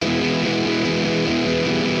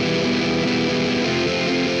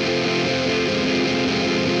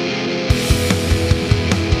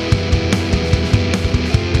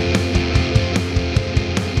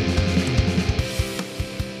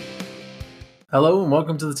Hello and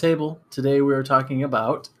welcome to the table. Today we are talking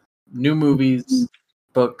about new movies,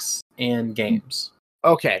 books, and games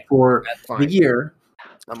Okay, for that's the fine. year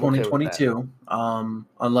I'm okay with that. 2022.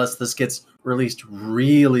 Unless this gets released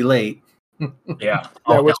really late. Yeah.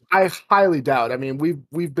 Yeah, which I highly doubt. I mean,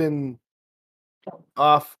 we've been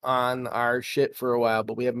off on our shit for a while,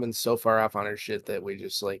 but we haven't been so far off on our shit that we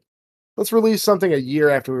just let's release something a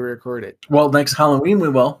year after we record it. Well, next Halloween we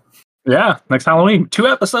will. Yeah, next Halloween, 2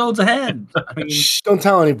 episodes ahead. I mean, Shh, don't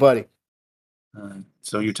tell anybody.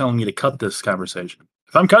 so you're telling me to cut this conversation?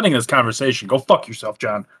 If I'm cutting this conversation, go fuck yourself,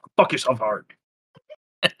 John. Go fuck yourself hard.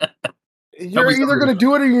 You're either going to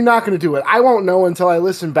do it or you're not going to do it. I won't know until I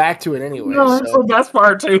listen back to it anyway. No, that's the best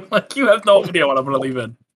part too. Like, you have no idea what I'm going to leave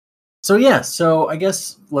in. So I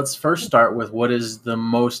guess let's first start with what is the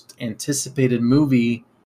most anticipated movie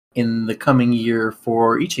in the coming year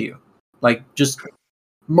for each of you. Like, just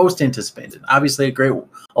most anticipated. Obviously,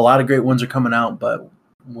 a lot of great ones are coming out, but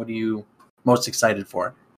what are you most excited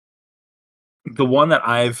for? The one that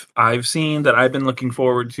I've seen that I've been looking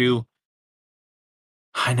forward to,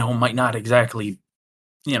 I know might not exactly,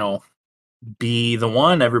 be the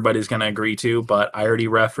one everybody's going to agree to, but I already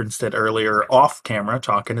referenced it earlier off camera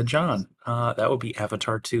talking to John. That would be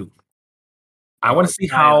Avatar 2. I want to see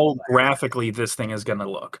how graphically this thing is going to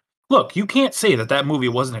look. Look, you can't say that movie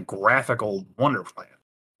wasn't a graphical wonderland.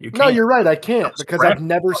 No, you're right. I can't because I've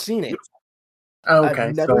never seen it. Okay,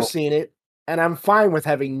 I've never seen it, and I'm fine with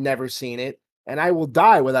having never seen it, and I will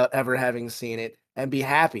die without ever having seen it and be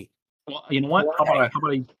happy. Well, you know what? How about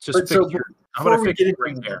I just fix it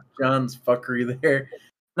right there? John's fuckery there.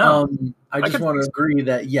 No, I just want to agree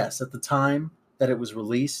that yes, at the time that it was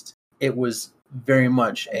released, it was very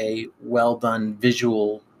much a well done,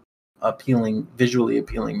 visually appealing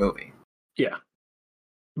movie. Yeah,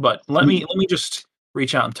 but let me just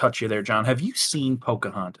reach out and touch you there, John. Have you seen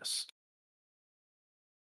Pocahontas?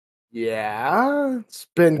 Yeah, it's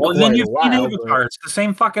been well. Then you've seen Avatar. It's the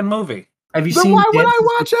same fucking movie. Have you then seen? Why would I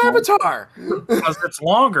watch Avatar? Because it's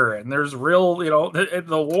longer and there's real,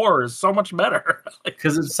 the war is so much better.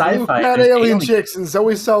 Because it's sci-fi. Got alien chicks and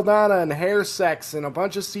Zoe Saldana and hair sex and a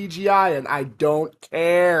bunch of CGI, and I don't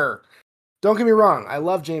care. Don't get me wrong, I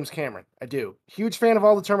love James Cameron. I do. Huge fan of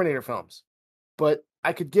all the Terminator films. But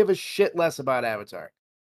I could give a shit less about Avatar.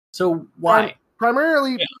 So why?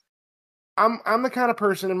 Primarily, yeah. I'm the kind of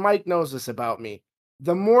person, and Mike knows this about me.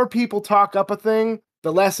 The more people talk up a thing,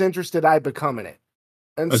 the less interested I become in it.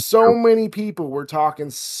 And that's so true. Many people were talking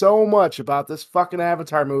so much about this fucking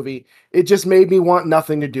Avatar movie, it just made me want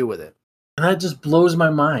nothing to do with it. And that just blows my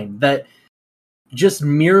mind that just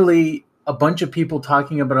merely a bunch of people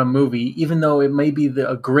talking about a movie, even though it may be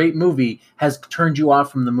a great movie, has turned you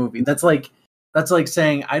off from the movie. That's like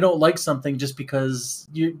saying I don't like something just because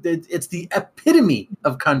it's the epitome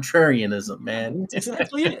of contrarianism, man.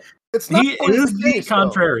 Exactly it. It's not he is the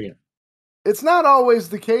contrarian. It's not always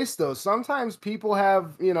the case, though. Sometimes people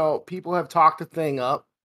have talked a thing up,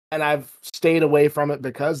 and I've stayed away from it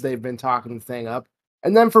because they've been talking the thing up.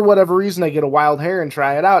 And then for whatever reason, I get a wild hair and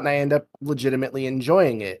try it out, and I end up legitimately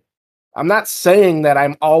enjoying it. I'm not saying that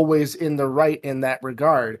I'm always in the right in that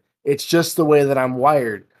regard. It's just the way that I'm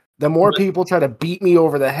wired. The more people try to beat me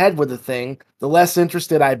over the head with a thing, the less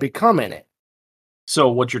interested I become in it.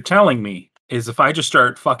 So what you're telling me is if I just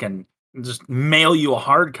start just mail you a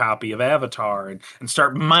hard copy of Avatar and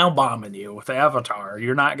start mail bombing you with Avatar,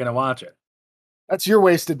 you're not going to watch it. That's your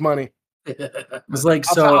wasted money. It's like,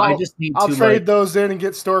 I'll trade those in and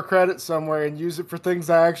get store credit somewhere and use it for things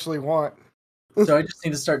I actually want. So I just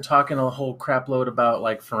need to start talking a whole crap load about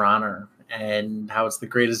like For Honor and how it's the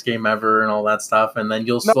greatest game ever and all that stuff, and then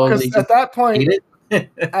you'll slowly at that point hate it.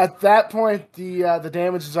 At that point, the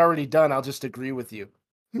damage is already done. I'll just agree with you.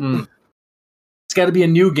 It's got to be a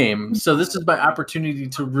new game. So this is my opportunity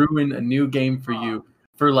to ruin a new game for you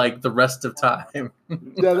for like the rest of time.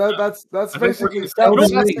 Yeah, that's basically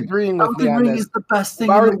agreeing with me on this. Is the best thing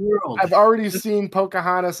in the world. I've already seen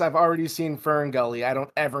Pocahontas. I've already seen Fern Gully. I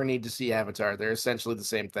don't ever need to see Avatar. They're essentially the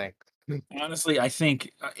same thing. Honestly, I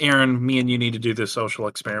think, Aaron, me and you need to do this social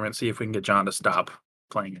experiment. See if we can get John to stop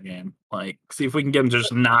playing a game. Like, see if we can get him to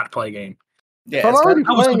just not play a game. Yeah, I'm already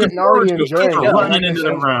playing it and already enjoying it. Into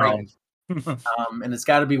the round. And it's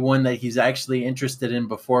got to be one that he's actually interested in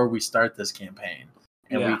before we start this campaign.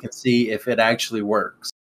 And we can see if it actually works.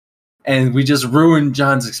 And we just ruined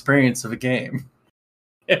John's experience of a game.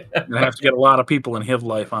 I have to get a lot of people in his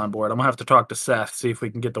life on board. I'm going to have to talk to Seth, see if we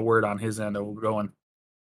can get the word on his end of going.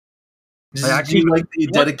 Do you like the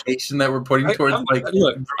dedication that we're putting towards like?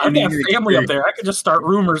 Look, I've got family up there. I could just start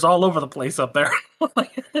rumors all over the place up there.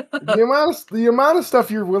 The amount of stuff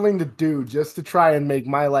you're willing to do just to try and make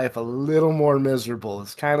my life a little more miserable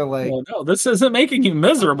is kind of like. Well, no, this isn't making you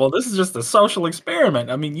miserable. This is just a social experiment.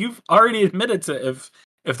 I mean, you've already admitted to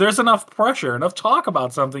if there's enough pressure, enough talk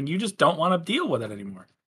about something, you just don't want to deal with it anymore.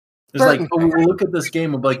 It's like, oh, we'll look at this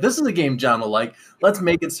game and be like, this is a game John will like. Let's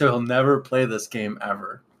make it so he'll never play this game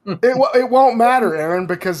ever. It won't matter, Aaron,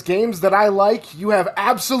 because games that I like, you have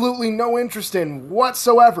absolutely no interest in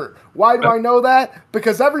whatsoever. Why do I know that?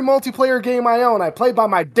 Because every multiplayer game I own, I play by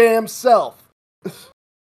my damn self.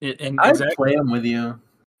 I play them with you.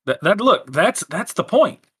 That's the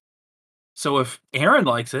point. So if Aaron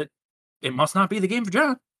likes it, it must not be the game for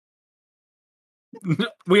John.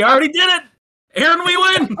 We already did it. Aaron, we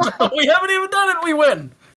win. We haven't even done it. We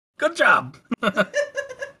win. Good job.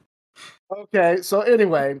 Okay, so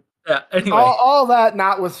anyway. Yeah, anyway. All that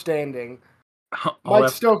notwithstanding,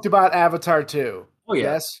 Mike's stoked about Avatar 2. Oh, yeah.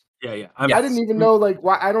 Yes? Yeah. I didn't even know,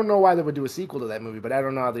 why. I don't know why they would do a sequel to that movie, but I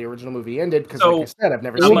don't know how the original movie ended, because like I said, I've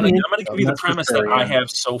never seen it. I'm going to give you the premise that I have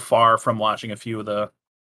so far from watching a few of the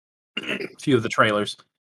trailers.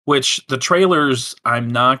 Which the trailers, I'm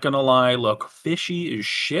not gonna lie, look fishy as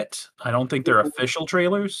shit. I don't think they're official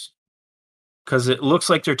trailers because it looks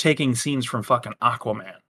like they're taking scenes from fucking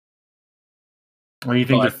Aquaman. Well, you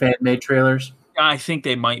think they're fan-made trailers? I think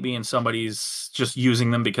they might be, and somebody's just using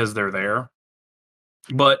them because they're there.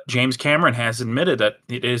 But James Cameron has admitted that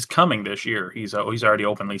it is coming this year. He's already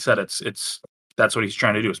openly said it's that's what he's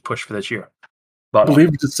trying to do is push for this year. But I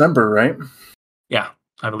believe December, right? Yeah.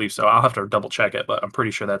 I believe so. I'll have to double check it, but I'm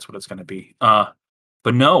pretty sure that's what it's going to be. But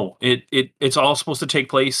no, it's all supposed to take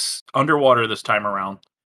place underwater this time around,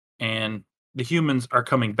 and the humans are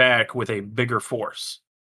coming back with a bigger force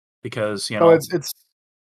because it's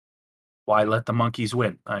why let the monkeys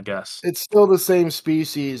win? I guess it's still the same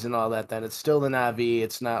species and all that. Then it's still the Na'vi.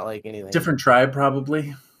 It's not like anything different tribe,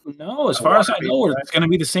 probably. No, as far as I know, it's going to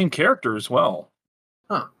be the same character as well.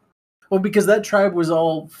 Huh. Well, because that tribe was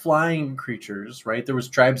all flying creatures, right? There was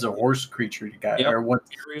tribes of horse creature you got, or what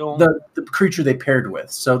the creature they paired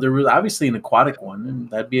with. So there was obviously an aquatic one, and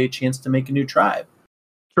that'd be a chance to make a new tribe.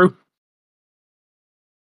 True.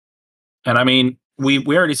 And I mean, we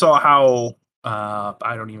already saw how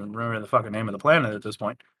I don't even remember the fucking name of the planet at this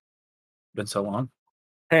point. Been so long.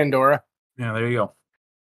 Pandora. Yeah, there you go.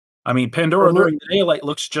 I mean, Pandora during the daylight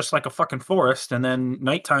looks just like a fucking forest, and then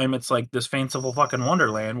nighttime it's like this fanciful fucking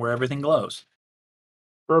wonderland where everything glows.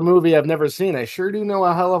 For a movie I've never seen, I sure do know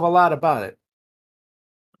a hell of a lot about it.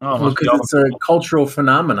 Oh, because it's a cultural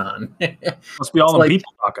phenomenon. Must be all the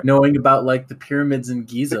people talking. Knowing about like the pyramids in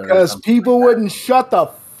Giza. Because people wouldn't shut the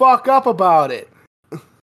fuck up about it.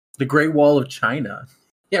 The Great Wall of China.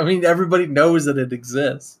 Yeah, I mean everybody knows that it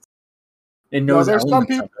exists.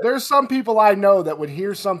 There's some people I know that would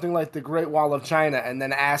hear something like the Great Wall of China and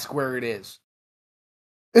then ask where it is.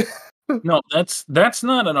 No, that's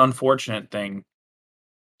not an unfortunate thing.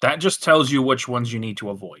 That just tells you which ones you need to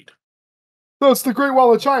avoid. No, it's the Great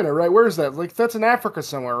Wall of China, right? Where is that? Like that's in Africa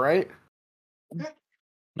somewhere, right?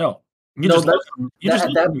 No. At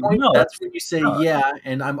that point, that's when you say yeah,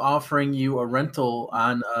 and I'm offering you a rental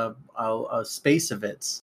on a space of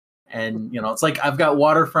its. And it's like I've got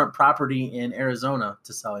waterfront property in Arizona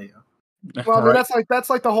to sell you. Well, I mean, that's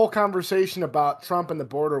like the whole conversation about Trump and the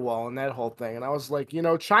border wall and that whole thing. And I was like,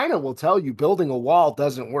 China will tell you building a wall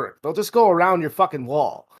doesn't work. They'll just go around your fucking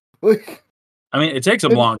wall. Like, I mean, it takes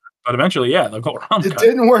them longer, but eventually, yeah, they'll go around. It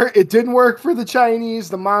didn't work. It didn't work for the Chinese.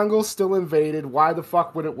 The Mongols still invaded. Why the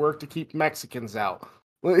fuck would it work to keep Mexicans out?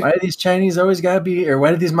 Like, why do these Chinese always gotta be, or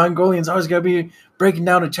why do these Mongolians always gotta be breaking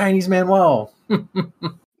down a Chinese man wall?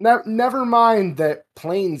 Never mind that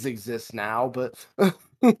planes exist now, but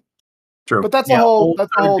true. But that's a whole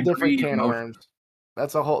different can of worms.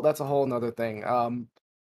 That's a whole another thing.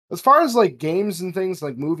 As far as like games and things,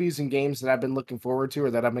 like movies and games that I've been looking forward to or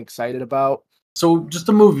that I'm excited about. So just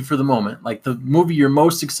a movie for the moment, like the movie you're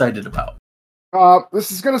most excited about.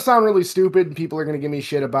 This is gonna sound really stupid, and people are gonna give me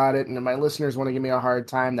shit about it, and if my listeners want to give me a hard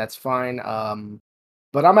time, that's fine.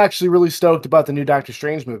 But I'm actually really stoked about the new Doctor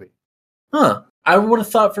Strange movie. Huh. I would have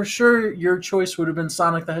thought for sure your choice would have been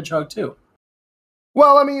Sonic the Hedgehog 2.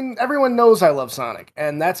 Well, I mean, everyone knows I love Sonic,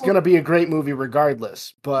 and that's going to be a great movie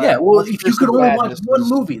regardless. But yeah, well, if you could only watch one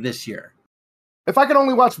movie this year. If I could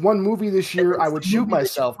only watch one movie this year, I would shoot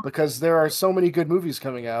myself because there are so many good movies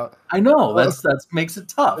coming out. I know, that makes it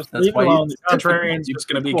tough. That's why the contrarian's just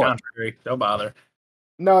going to be contrary. Don't bother.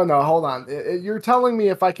 No, hold on. You're telling me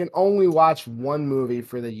if I can only watch one movie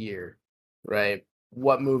for the year, right?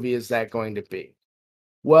 What movie is that going to be?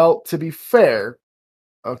 Well, to be fair,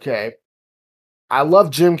 okay, I love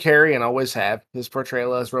Jim Carrey and always have. His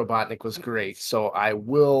portrayal as Robotnik was great, so I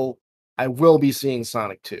will be seeing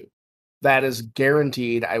Sonic 2. That is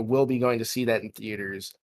guaranteed. I will be going to see that in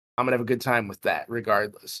theaters. I'm gonna have a good time with that,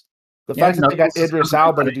 regardless. The Yeah, fact that they got Knuckles is Idris coming,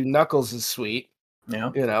 Elba to right? do Knuckles is sweet,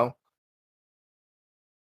 Yeah. you know.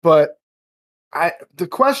 But the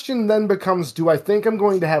question then becomes: do I think I'm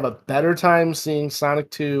going to have a better time seeing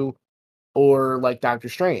Sonic 2 or like Doctor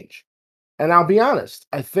Strange? And I'll be honest,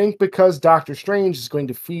 I think because Doctor Strange is going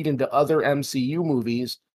to feed into other MCU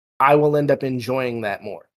movies, I will end up enjoying that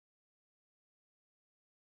more.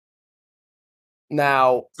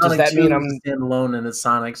 Now, does Sonic that mean 2 is I'm a standalone and it's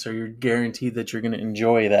Sonic, so you're guaranteed that you're going to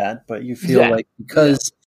enjoy that. But you feel yeah, like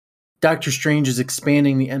because Doctor Strange is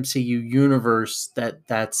expanding the MCU universe,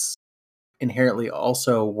 that's inherently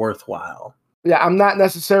also worthwhile. yeah, I'm not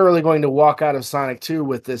necessarily going to walk out of Sonic 2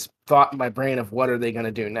 with this thought in my brain of what are they going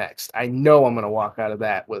to do next. I know I'm going to walk out of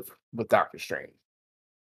that with Doctor Strange.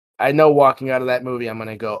 I know walking out of that movie, I'm going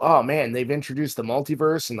to go, oh man, they've introduced the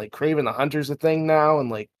multiverse and like Kraven the Hunter's a thing now,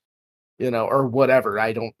 and like or whatever.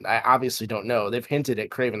 I obviously don't know. They've hinted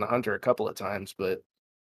at Kraven the Hunter a couple of times, but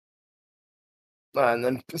and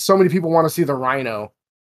then so many people want to see the Rhino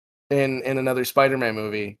in another Spider-Man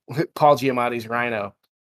movie, Paul Giamatti's Rhino.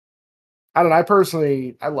 I don't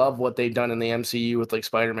know. I love what they've done in the MCU with like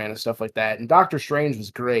Spider-Man and stuff like that. And Doctor Strange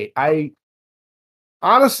was great. I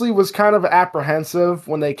honestly was kind of apprehensive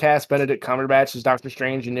when they cast Benedict Cumberbatch as Doctor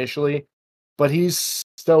Strange initially, but he's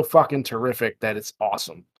still fucking terrific that it's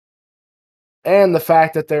awesome. And the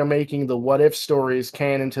fact that they're making the what if stories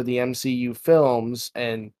canon to the MCU films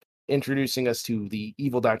and introducing us to the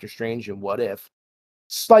evil Doctor Strange and What If.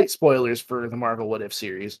 Slight spoilers for the Marvel What If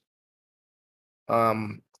series.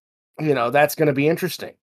 That's going to be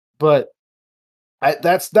interesting. But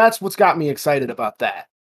that's what's got me excited about that.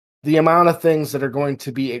 The amount of things that are going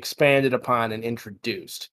to be expanded upon and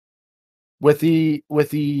introduced. With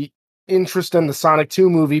the interest in the Sonic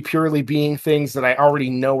 2 movie purely being things that I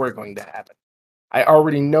already know are going to happen. I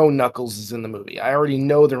already know Knuckles is in the movie. I already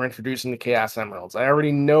know they're introducing the Chaos Emeralds. I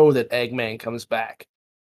already know that Eggman comes back.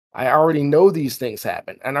 I already know these things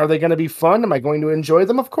happen. And are they going to be fun? Am I going to enjoy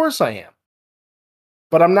them? Of course I am.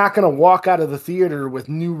 But I'm not going to walk out of the theater with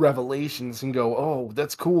new revelations and go, oh,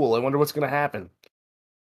 that's cool. I wonder what's going to happen.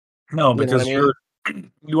 No, because you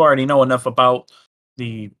already know enough about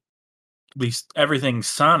at least everything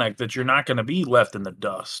Sonic that you're not going to be left in the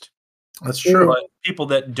dust. That's true. But people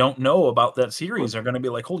that don't know about that series are going to be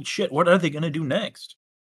like, holy shit, what are they going to do next?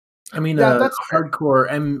 I mean, that's hardcore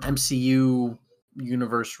MCU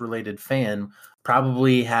universe related fan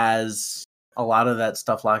probably has a lot of that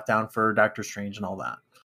stuff locked down for Doctor Strange and all that.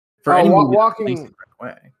 For any movie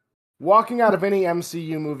walking out of any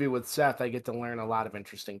MCU movie with Seth, I get to learn a lot of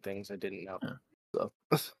interesting things I didn't know. Yeah. So.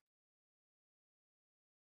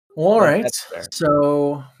 All right.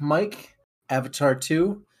 So, Mike, Avatar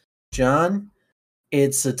 2, John,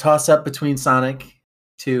 it's a toss up between Sonic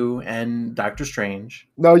 2 and Doctor Strange.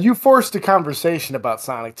 No, you forced a conversation about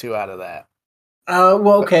Sonic 2 out of that.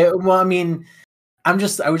 Well, okay. Well, I mean, I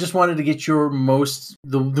just wanted to get your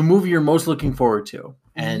the movie you're most looking forward to.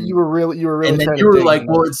 And you were really and then you were like,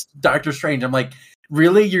 well, it's Doctor Strange. I'm like,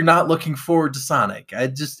 really? You're not looking forward to Sonic?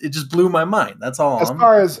 It just blew my mind. That's all.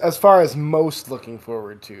 As far as most looking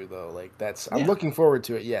forward to, though, like I'm looking forward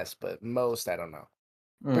to it, yes, but most I don't know.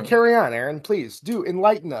 But carry on, Aaron. Please do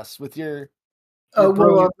enlighten us with your. So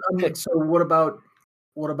what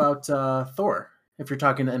about Thor? If you're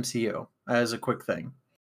talking to MCU as a quick thing,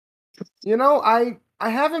 I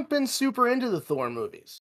haven't been super into the Thor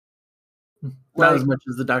movies. Not as much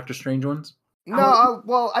as the Doctor Strange ones. No,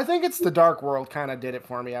 well, I think it's the Dark World kind of did it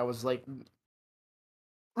for me. I was like,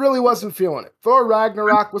 really wasn't feeling it. Thor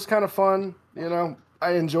Ragnarok was kind of fun.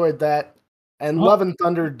 I enjoyed that. And Love and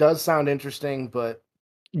Thunder does sound interesting, but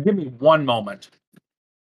give me one moment.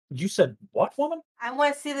 You said what, woman? I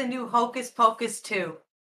want to see the new Hocus Pocus 2.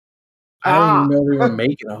 I didn't even know they were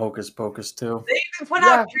making a Hocus Pocus 2. They even put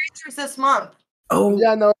out trailers this month. Oh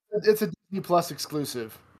yeah, no, it's a Disney Plus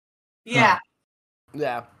exclusive. Yeah.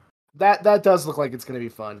 Yeah. That does look like it's going to be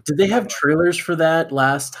fun. Did they have trailers for that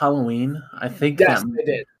last Halloween? I think yes, they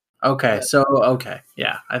did. Okay, yeah.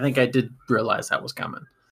 Yeah, I think I did realize that was coming.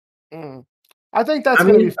 I think that's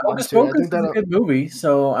going to be fun. Hocus Pocus is a good movie,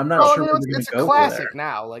 so I'm not sure. It's a classic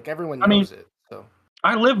now. Like everyone knows it. So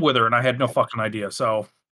I live with her, and I had no fucking idea. So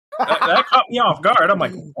that caught me off guard. I'm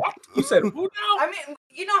like, what? You said who now? I mean,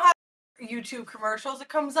 you know how YouTube commercials it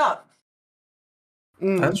comes up.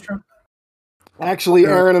 That's true. Actually,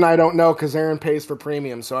 Aaron and I don't know because Aaron pays for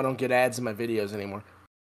premium, so I don't get ads in my videos anymore.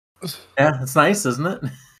 Yeah, it's nice,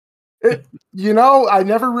 isn't it? I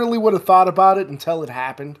never really would have thought about it until it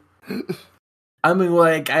happened. I mean,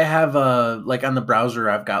 like, I have like on the browser,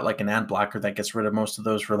 I've got like an ad blocker that gets rid of most of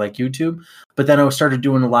those for like YouTube. But then I started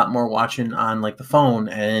doing a lot more watching on like the phone,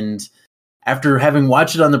 and after having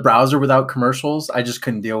watched it on the browser without commercials, I just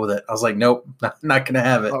couldn't deal with it. I was like, nope, not gonna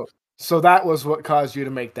have it. Oh, so that was what caused you to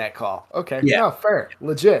make that call. Okay, Yeah. no, fair,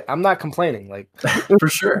 legit. I'm not complaining. Like For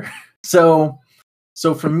sure. So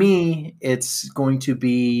for me, it's going to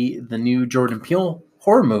be the new Jordan Peele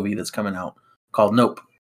horror movie that's coming out called Nope.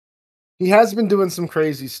 he has been doing some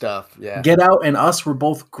crazy stuff. Yeah, Get Out and Us were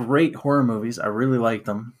both great horror movies. I really liked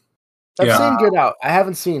them. I've seen Get Out. I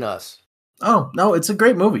haven't seen Us. Oh, no, it's a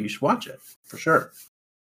great movie. You should watch it for sure.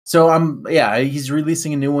 So he's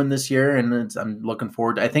releasing a new one this year, and I'm looking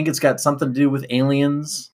forward. I think it's got something to do with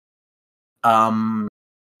aliens invading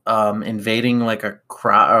like a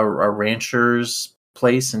rancher's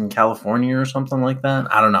place in California or something like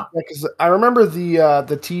that. I don't know. Yeah, because I remember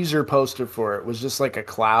the teaser poster for it was just like a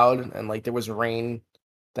cloud, and like there was rain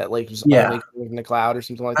that like was only in the cloud or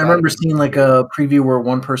something like that. I remember seeing like a preview where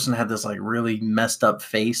one person had this like really messed up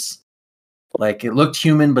face. Like it looked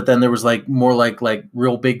human, but then there was like more like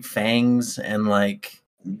real big fangs and like.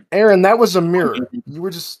 Aaron, that was a mirror. You were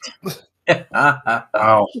just.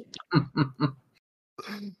 Wow.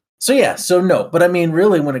 So no, but I mean,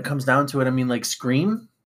 really, when it comes down to it, I mean, like Scream.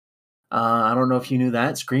 I don't know if you knew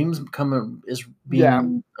that Scream's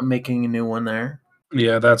making a new one there.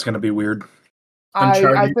 Yeah, that's gonna be weird.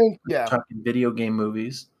 I think talking video game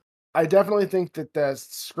movies. I definitely think that the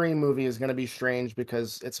Scream movie is going to be strange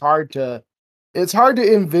because it's hard to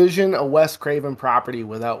envision a Wes Craven property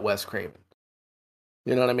without Wes Craven.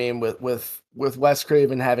 You know what I mean? With Wes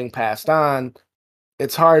Craven having passed on,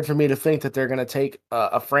 it's hard for me to think that they're going to take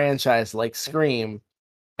a franchise like Scream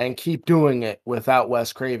and keep doing it without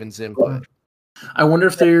Wes Craven's input. I wonder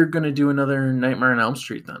if they're going to do another Nightmare on Elm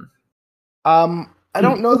Street then. I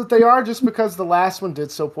don't know that they are, just because the last one did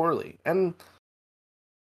so poorly. And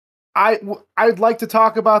I'd like to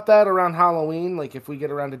talk about that around Halloween, like if we get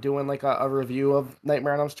around to doing like a review of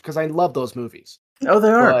Nightmare on Elm Street, because I love those movies. Oh, they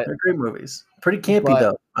are. They're great movies. Pretty campy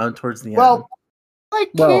though. Towards the end.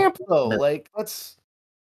 Camp though. No. Like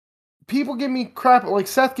people give me crap. Like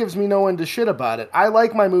Seth gives me no end to shit about it. I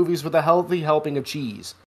like my movies with a healthy helping of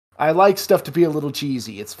cheese. I like stuff to be a little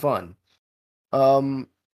cheesy. It's fun. And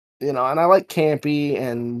I like campy,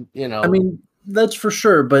 and I mean, that's for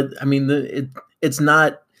sure. But I mean, it's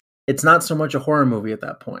not so much a horror movie at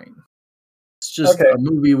that point. It's just a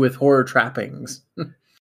movie with horror trappings.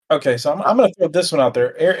 Okay, so I'm going to throw this one out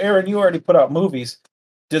there. Aaron, you already put out movies.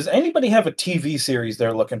 Does anybody have a TV series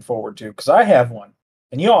they're looking forward to? Because I have one.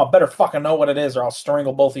 And you all better fucking know what it is, or I'll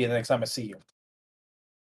strangle both of you the next time I see you.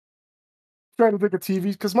 Trying to think of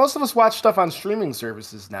TV, because most of us watch stuff on streaming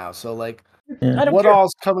services now. So, like, what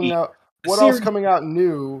all's coming out? What all's coming out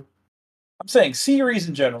new? I'm saying series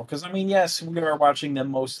in general, because I mean, yes, we are watching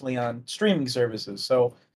them mostly on streaming services.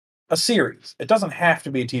 So, a series. It doesn't have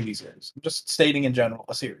to be a TV series. I'm just stating in general,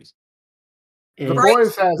 a series. The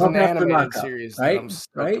Boys has an animated series, right?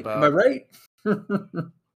 Am I right?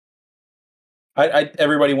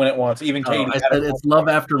 Everybody went at once, even Katie. I said it's Love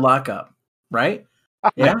After Lockup, right?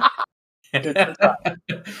 Yeah. Good try.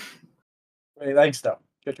 Hey, thanks, though.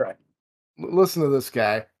 Good try. Listen to this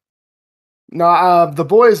guy. No, The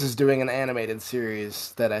Boys is doing an animated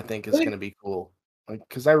series that I think is going to be cool.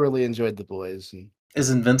 Because I really enjoyed The Boys. Is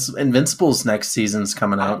Invincible's next season's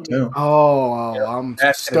coming out too? Oh, I'm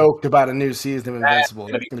stoked about a new season of Invincible.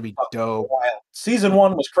 It's going to be dope. Season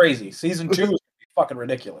 1 was crazy. Season 2 is going to be fucking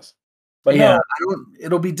ridiculous. But yeah,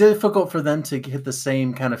 it'll be difficult for them to hit the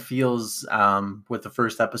same kind of feels with the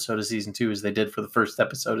first episode of season 2 as they did for the first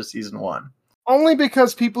episode of season 1. Only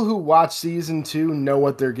because people who watch season 2 know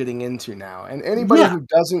what they're getting into now, and anybody who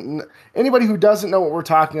doesn't know what we're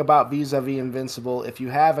talking about vis-a-vis Invincible, if you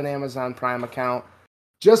have an Amazon Prime account,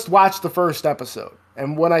 just watch the first episode.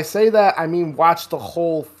 And when I say that, I mean watch the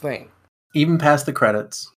whole thing, even past the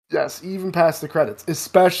credits. Yes, even past the credits,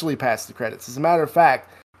 especially past the credits. As a matter of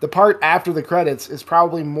fact, the part after the credits is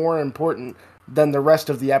probably more important than the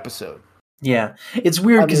rest of the episode. Yeah, it's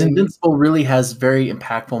weird because Invincible really has very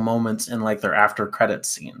impactful moments in like their after credits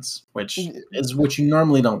scenes, which is what you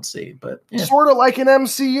normally don't see. But sort of like an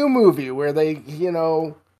MCU movie where they,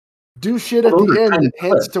 do shit at the end that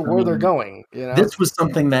hints to where they're going. This was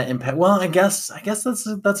something that impact. Well, I guess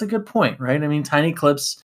that's a good point, right? I mean, tiny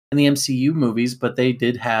clips in the MCU movies, but they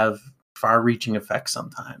did have far-reaching effects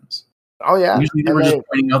sometimes. Oh yeah, usually they were just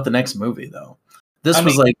pointing out the next movie, though. This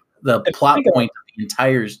was like the plot point of the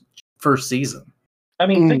entire first season. I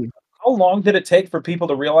mean, think How long did it take for people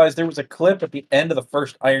to realize there was a clip at the end of the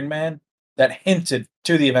first Iron Man that hinted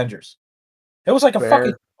to the Avengers? It was like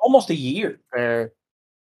almost a year. Fair.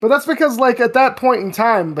 But that's because, like, at that point in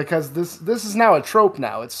time, because this is now a trope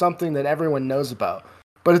now. It's something that everyone knows about.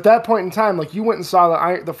 But at that point in time, like, you went and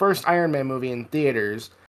saw the first Iron Man movie in theaters,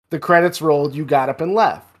 the credits rolled, you got up and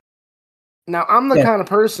left. Now, I'm the kind of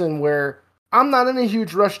person where I'm not in a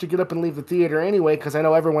huge rush to get up and leave the theater anyway, because I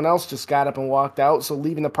know everyone else just got up and walked out, so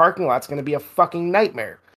leaving the parking lot's going to be a fucking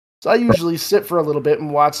nightmare. So I usually sit for a little bit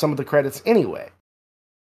and watch some of the credits anyway.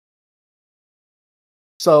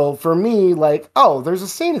 So for me, like, oh, there's a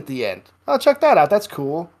scene at the end. Oh, check that out. That's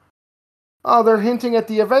cool. Oh, they're hinting at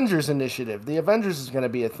the Avengers initiative. The Avengers is going to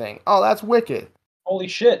be a thing. Oh, that's wicked. Holy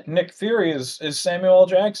shit, Nick Fury is Samuel L.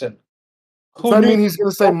 Jackson. Does that mean he's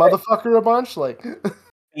going to say motherfucker a bunch? Like, I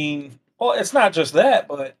mean, well, it's not just that,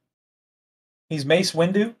 but he's Mace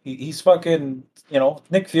Windu. He's fucking,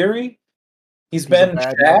 Nick Fury. He's been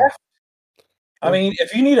Shaft. I mean,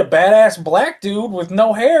 if you need a badass black dude with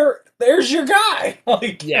no hair, there's your guy.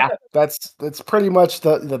 Like, yeah, that's pretty much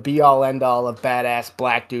the be all end all of badass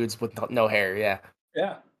black dudes with no hair. Yeah,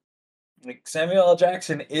 yeah. Like Samuel L.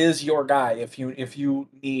 Jackson is your guy if you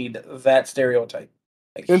need that stereotype.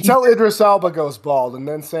 Like, until Idris Elba goes bald, and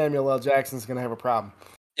then Samuel L. Jackson's gonna have a problem.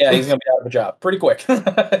 Yeah, he's gonna be out of a job pretty quick.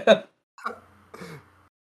 But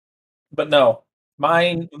no.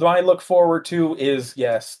 Mine, I look forward to is,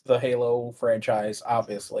 yes, the Halo franchise,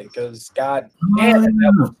 obviously, because God damn it,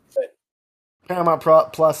 that was good. Paramount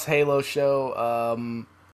Plus Halo show.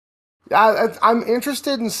 I'm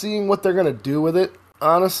interested in seeing what they're gonna do with it,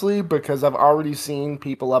 honestly, because I've already seen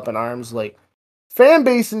people up in arms, like fan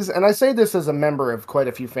bases, and I say this as a member of quite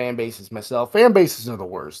a few fan bases myself. Fan bases are the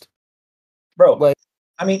worst, bro. Like,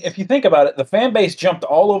 I mean, if you think about it, the fan base jumped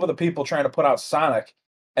all over the people trying to put out Sonic.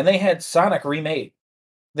 And they had Sonic remade.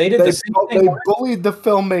 They did the same thing. They bullied the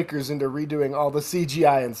filmmakers into redoing all the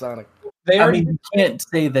CGI in Sonic. You can't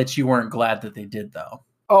say that you weren't glad that they did, though.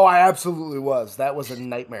 Oh, I absolutely was. That was a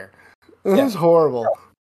nightmare. It was horrible.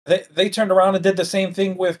 They turned around and did the same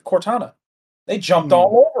thing with Cortana. They jumped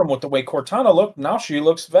all over him with the way Cortana looked. Now she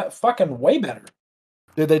looks fucking way better.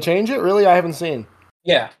 Did they change it? Really? I haven't seen.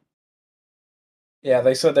 Yeah. Yeah,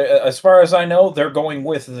 they said that, as far as I know, they're going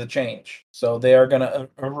with the change. So they are going to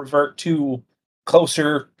revert to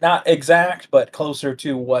closer, not exact, but closer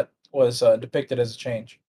to what was depicted as a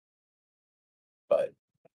change. But,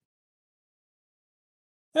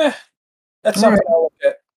 that's something I'll look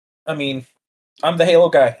at. I mean, I'm the Halo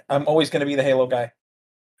guy. I'm always going to be the Halo guy.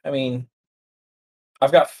 I mean,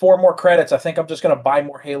 I've got 4 more credits. I think I'm just going to buy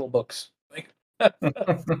more Halo books.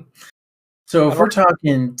 So if we're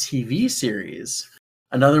talking TV series,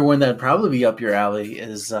 another one that'd probably be up your alley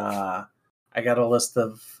is I got a list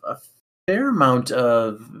of a fair amount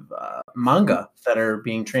of manga that are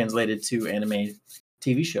being translated to anime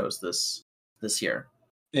TV shows this year.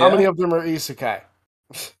 Yeah. How many of them are isekai?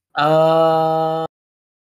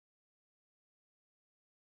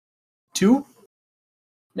 2,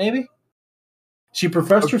 maybe. She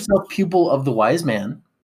professed herself pupil of the wise man.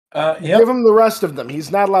 Give him the rest of them.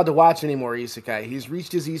 He's not allowed to watch any more isekai. He's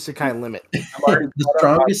reached his isekai limit. The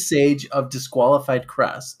strongest sage of disqualified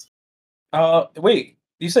crest. Wait,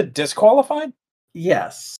 you said disqualified?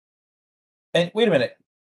 Yes. And wait a minute.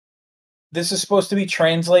 This is supposed to be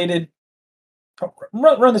translated.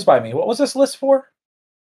 Run this by me. What was this list for?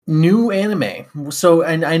 New anime. So,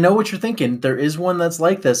 and I know what you're thinking. There is one that's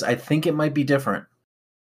like this. I think it might be different.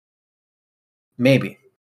 Maybe.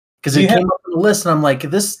 Because it came up on the list, and I'm like,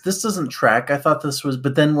 this doesn't track. I thought this was,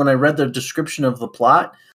 but then when I read the description of the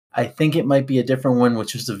plot, I think it might be a different one,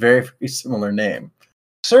 which is a very, very similar name.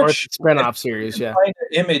 Search spin-off series, yeah. Find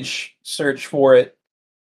an image search for it.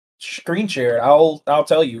 Screen share it. I'll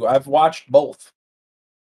tell you. I've watched both.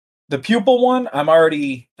 The pupil one,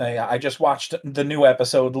 I just watched the new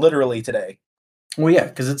episode literally today. Well, yeah,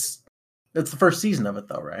 because it's the first season of it,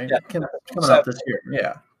 though, right? Yeah, coming out this year.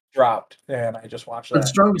 Yeah. Dropped, and I just watched that. The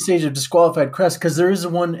strongest stage of disqualified crest, because there is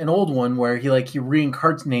an old one where he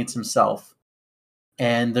reincarnates himself,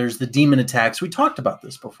 and there's the demon attacks. We talked about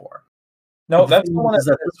this before. No, that's the one this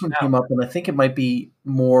one came up, and I think it might be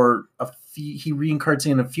more he reincarnates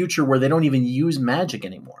in a future where they don't even use magic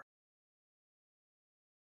anymore.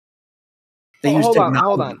 They use technology.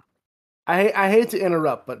 Hold on. I hate to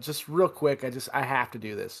interrupt, but just real quick, I have to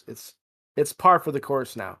do this. It's par for the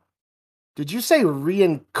course now. Did you say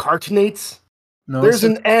reincarnates? No. There's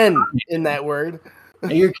an N in that word.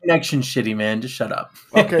 Hey, your connection's shitty, man. Just shut up.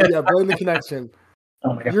 Okay, yeah, blame the connection.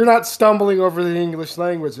 Oh my God. You're not stumbling over the English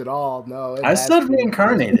language at all. No. I said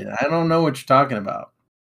reincarnated. I don't know what you're talking about.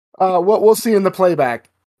 What we'll see in the playback.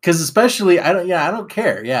 Because especially, I don't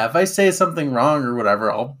care. Yeah, if I say something wrong or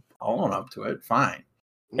whatever, I'll own up to it. Fine.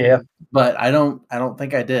 Yeah. But I don't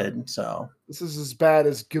think I did. So This is as bad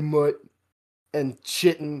as Gemut and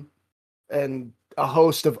Chitten and a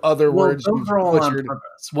host of other words those you've are all on butchered.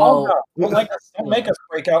 purpose. Well, Well, don't make us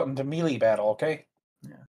break out into melee battle, okay?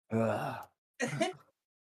 Ugh.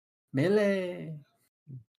 melee.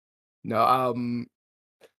 No,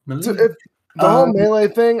 melee. so if the whole Um, melee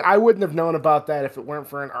thing, I wouldn't have known about that if it weren't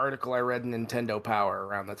for an article I read in Nintendo Power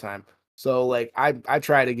around the time. So like I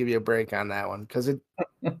try to give you a break on that one because it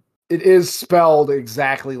is spelled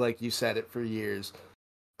exactly like you said it for years.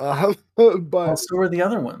 well, But so were the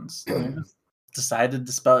other ones. They just decided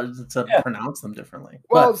to pronounce them differently.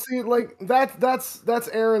 well, But see, like that's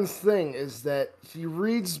Aaron's thing is that he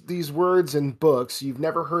reads these words in books. You've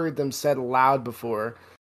never heard them said aloud before.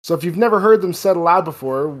 So if you've never heard them said aloud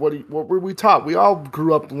before, what were we taught? We all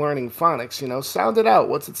grew up learning phonics. Sound it out.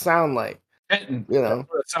 What's it sound like? That's You know.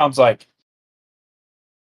 what it sounds like.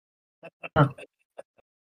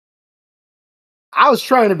 I was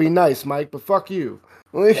trying to be nice, Mike, but fuck you.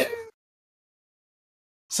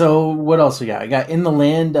 so what else we got? I got In the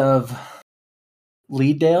Land of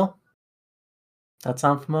Leaddale. That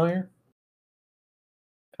sound familiar?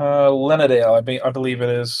 Lenadale, I believe it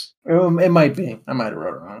is. It might be. I might have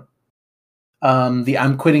wrote it wrong. The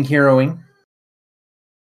I'm Quitting Heroing.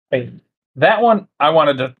 Hey, that one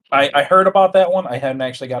I heard about that one. I hadn't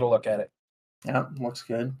actually got to look at it. Yeah, looks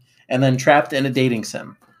good. And then Trapped in a Dating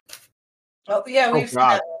Sim. Oh yeah, we've seen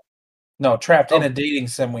God. that. No, Trapped in a Dating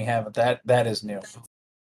Sim we haven't. That is new.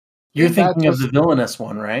 You're That thinking of just- the villainous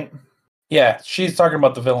one, right? Yeah, she's talking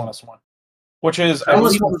about the villainous one. Which is I That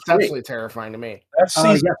believe was potentially terrifying to me. that's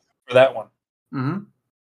season Yeah. for that one. Mm-hmm.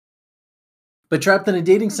 But Trapped in a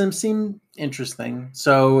Dating Sim seemed interesting.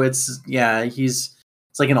 So it's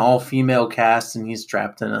like an all-female cast, and he's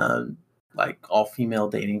trapped in a like all-female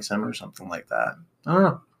dating sim or something like that. I don't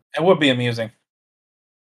know. It would be amusing.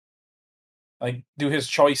 Like, do his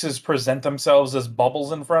choices present themselves as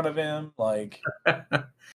bubbles in front of him? Like,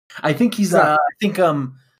 I think he's. Yeah.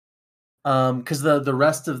 Because the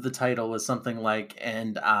rest of the title was something like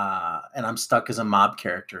and I'm stuck as a mob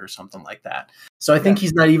character or something like that. So I think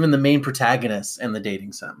he's not even the main protagonist in the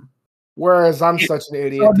dating sim. Whereas I'm such an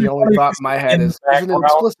idiot. The only thought in my head is there's an background.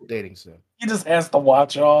 explicit dating sim. he just has to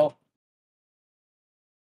watch all.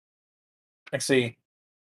 Let's see.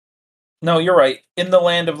 No, you're right. In the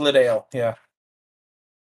Land of Lidale. Yeah.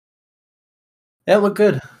 That looked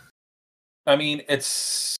good. I mean,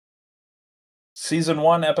 it's season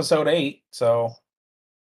 1, episode 8. So,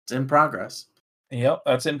 It's in progress. yep,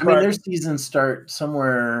 that's in I mean, their progress. seasons start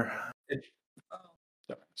somewhere.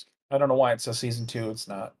 I don't know why it says season 2. It's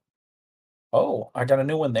not. Oh, I got a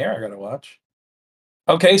new one there. I gotta watch.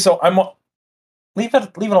 Okay, so leave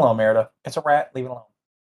it alone, Merida. It's a rat. Leave it alone.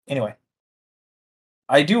 Anyway,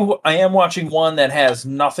 I am watching one that has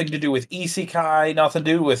nothing to do with isekai, nothing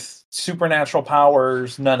to do with supernatural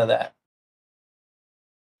powers, none of that.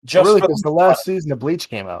 Just Really, for because the last season of Bleach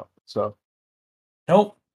came out. So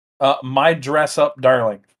nope. My Dress Up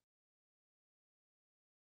Darling.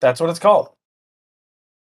 That's what it's called.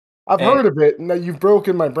 I've Hey. heard of it. No, you've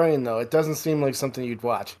broken my brain though. It doesn't seem like something you'd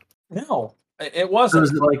watch. No, it So wasn't.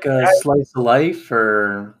 is it like a slice of life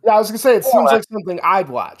or? Yeah, I was gonna say it Well, seems like something I'd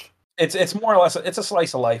watch. It's more or less it's a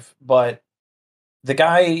slice of life, but the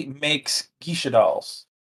guy makes geisha dolls.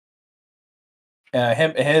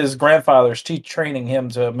 His grandfather's training him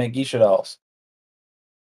to make geisha dolls.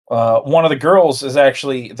 One of the girls is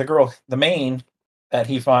actually the main that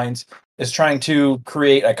he finds is trying to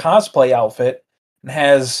create a cosplay outfit and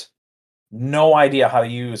has no idea how to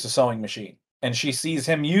use a sewing machine. And she sees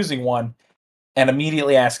him using one and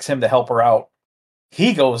immediately asks him to help her out.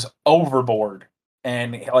 He goes overboard.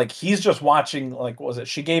 And like he's just watching, like, what was it?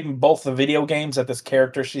 She gave him both the video games that this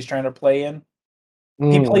character she's trying to play in.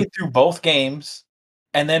 He played through both games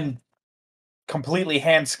and then completely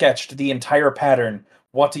hand sketched the entire pattern,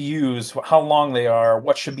 what to use, how long they are,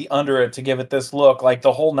 what should be under it to give it this look, like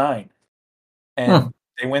the whole 9. And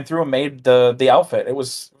they went through and made the outfit. It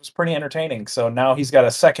was pretty entertaining. So now he's got a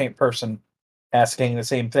second person asking the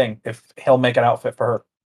same thing if he'll make an outfit for her.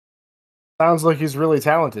 Sounds like he's really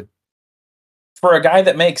talented. For a guy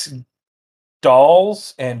that makes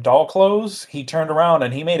dolls and doll clothes, he turned around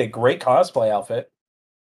and he made a great cosplay outfit.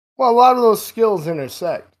 Well, a lot of those skills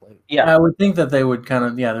intersect. Yeah, I would think that they would kind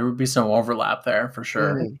of there would be some overlap there for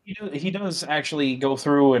sure. Mhm. he does actually go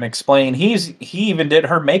through and explain. He even did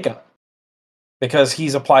her makeup because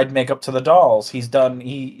he's applied makeup to the dolls.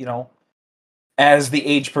 As the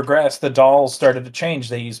age progressed, the dolls started to change.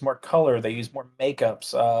 They use more color. They use more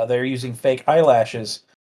makeups. They're using fake eyelashes.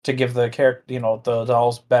 to give the character, the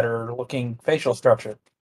dolls better looking facial structure.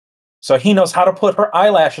 So he knows how to put her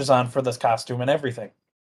eyelashes on for this costume and everything.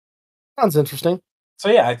 Sounds interesting. So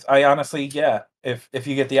yeah, I honestly, yeah, if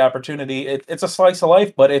you get the opportunity, it's a slice of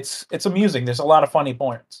life, but it's amusing. There's a lot of funny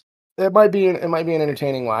points. It might be an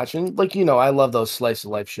entertaining watch, and I love those slice of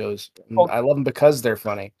life shows. And I love them because they're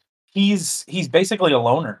funny. He's basically a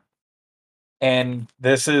loner, and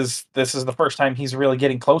this is the first time he's really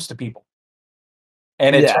getting close to people,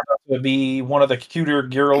 and it turned out to be one of the cuter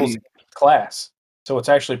girls in class. So it's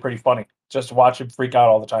actually pretty funny just to watch him freak out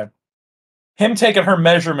all the time. Him taking her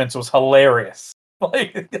measurements was hilarious.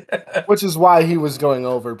 Which is why he was going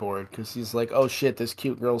overboard, because he's like, "Oh shit, this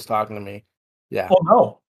cute girl's talking to me." Yeah. Well,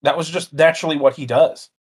 no, that was just naturally what he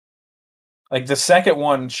does. Like the second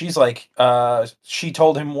one, she's like, she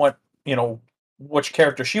told him what which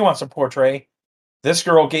character she wants to portray. This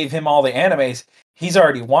girl gave him all the animes. He's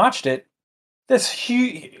already watched it.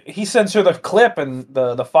 He sends her the clip and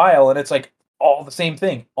the file, and it's like all the same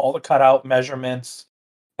thing, all the cutout measurements,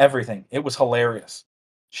 everything. It was hilarious.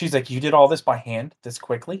 She's like, "You did all this by hand this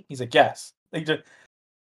quickly?" He's like, "Yes."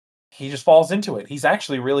 He just falls into it. He's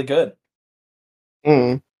actually really good.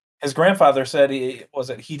 Mm. His grandfather said he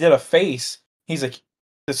did a face. He's like,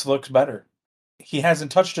 "This looks better." He hasn't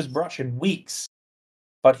touched his brush in weeks,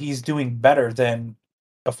 but he's doing better than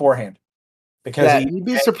beforehand. Because you'd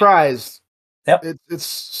be surprised. Yep. It's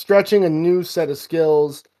stretching a new set of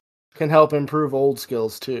skills can help improve old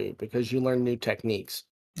skills too, because you learn new techniques.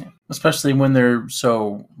 Yeah. Especially when they're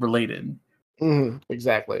so related. Mm-hmm.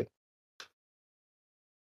 Exactly.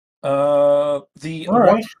 The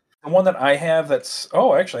one that I have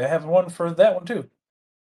actually I have one for that one too.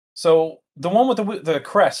 So the one with the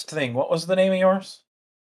crest thing, what was the name of yours?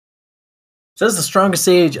 It says the strongest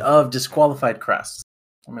sage of disqualified crests.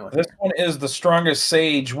 This one is the strongest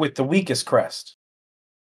sage with the weakest crest.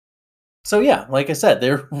 So yeah, like I said,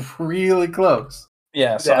 they're really close.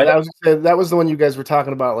 Yeah, so that was the one you guys were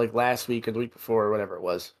talking about like last week or the week before or whatever it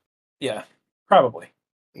was. Yeah, probably.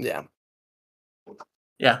 Yeah.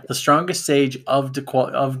 Yeah, the strongest sage of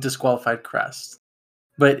disqualified crest.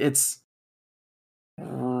 But it's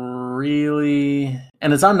really...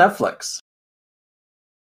 And it's on Netflix.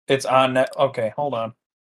 It's on Net... Okay, hold on.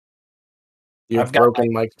 I've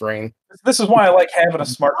broken Mike's brain. This is why I like having a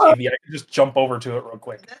smart TV. I can just jump over to it real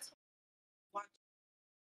quick.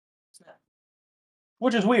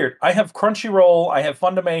 Which is weird. I have Crunchyroll, I have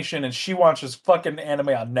Funimation, and she watches fucking anime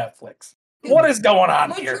on Netflix. What is going on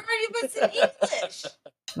here? Majority of it's in English.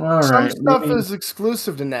 Some stuff is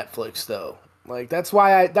exclusive to Netflix, though. Like that's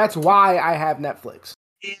why I have Netflix.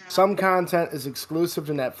 Yeah. Some content is exclusive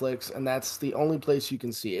to Netflix, and that's the only place you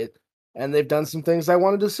can see it. And they've done some things I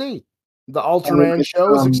wanted to see. The Ultraman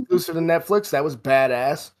show is exclusive to Netflix. That was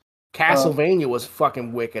badass. Castlevania was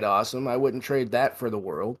fucking wicked awesome. I wouldn't trade that for the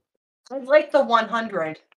world. I like the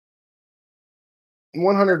 100.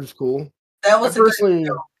 100 is cool. That was personally.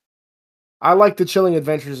 I like the Chilling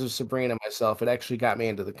Adventures of Sabrina myself. It actually got me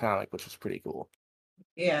into the comic, which was pretty cool.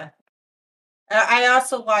 Yeah. I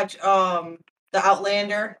also watch The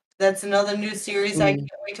Outlander. That's another new series I can't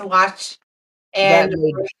wait to watch. And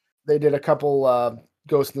they did a couple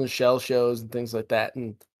Ghost in the Shell shows and things like that,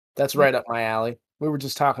 and that's right up my alley. We were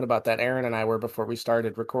just talking about that, Aaron and I were, before we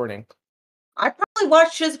started recording. I probably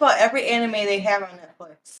watch just about every anime they have on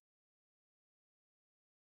Netflix.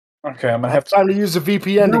 Okay, I'm gonna have time to use a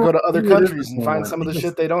VPN to go to other countries and find some of the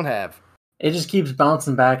shit they don't have. It just keeps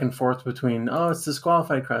bouncing back and forth between, it's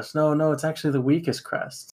disqualified crest. No, it's actually the weakest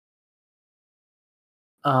crest.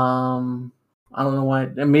 I don't know why.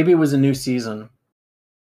 Maybe it was a new season.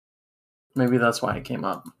 Maybe that's why it came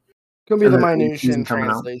up. Could be the minutia in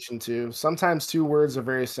translation too. Sometimes two words are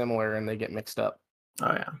very similar and they get mixed up.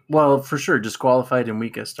 Oh yeah. Well, for sure, disqualified and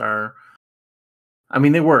weakest are. I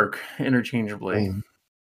mean, they work interchangeably,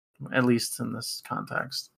 at least in this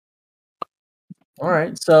context. All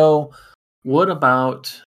right. So, what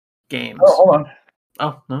about games? Oh, hold on.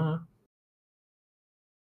 Oh no.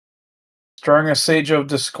 Strongest sage of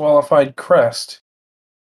disqualified crest,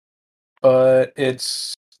 but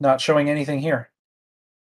it's not showing anything here.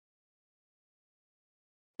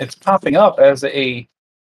 It's popping up as a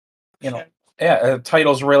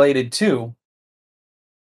titles related to.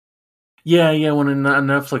 Yeah. When on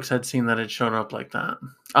Netflix, I'd seen that it showed up like that.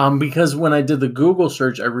 Because when I did the Google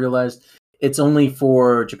search, I realized it's only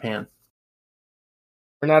for Japan.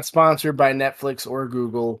 We're not sponsored by Netflix or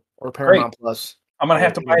Google or Paramount Plus. I'm gonna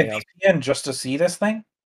have to buy a VPN just to see this thing.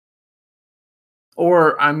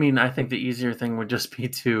 Or, I mean, I think the easier thing would just be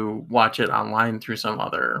to watch it online through some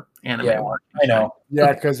other anime. Yeah, I know.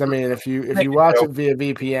 Yeah, because I mean, if you watch it via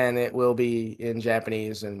VPN, it will be in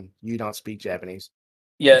Japanese, and you don't speak Japanese.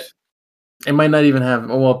 Yeah, It might not even have.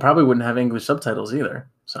 Well, it probably wouldn't have English subtitles either.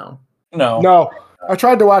 So no. I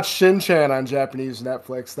tried to watch Shin-Chan on Japanese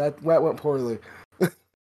Netflix. That went poorly.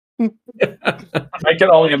 I can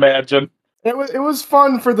only imagine. It was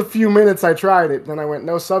fun for the few minutes I tried it. Then I went,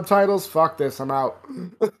 no subtitles. Fuck this. I'm out.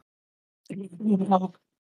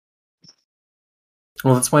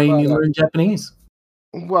 Well, that's why you need to learn Japanese.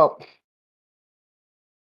 Well,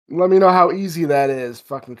 let me know how easy that is.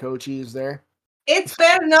 Fucking Kochi is there. It's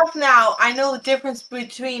bad enough now. I know the difference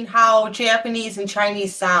between how Japanese and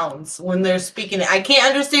Chinese sounds when they're speaking it. I can't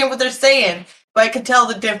understand what they're saying, but I can tell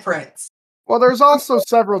the difference. Well, there's also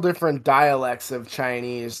several different dialects of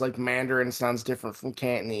Chinese, like Mandarin sounds different from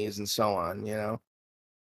Cantonese and so on, you know?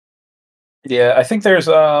 Yeah, I think there's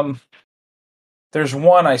one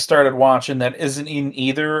I started watching that isn't in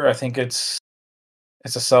either. I think it's a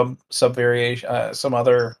sub variation, some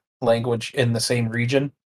other language in the same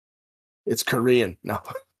region. It's Korean. No.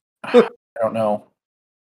 I don't know.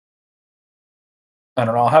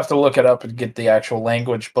 I'll have to look it up and get the actual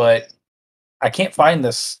language, but I can't find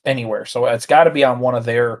this anywhere. So it's got to be on one of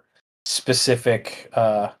their specific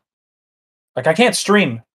like I can't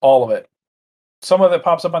stream all of it. Some of it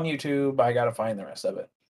pops up on YouTube. I got to find the rest of it.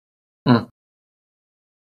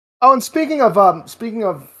 Oh, and speaking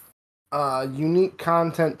of unique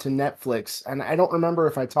content to Netflix, and I don't remember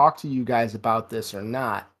if I talked to you guys about this or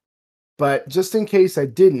not, but just in case I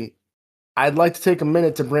didn't, I'd like to take a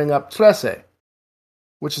minute to bring up Trece,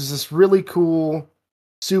 which is this really cool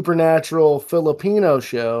supernatural Filipino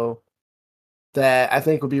show that I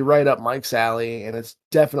think would be right up Mike's alley, and it's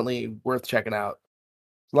definitely worth checking out.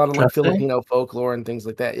 A lot of like Filipino folklore and things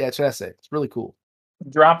like that. Yeah, Trece. It's really cool.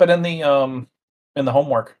 Drop it in the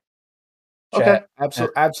homework. Okay,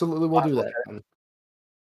 absolutely, we'll do that.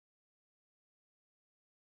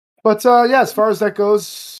 But yeah, as far as that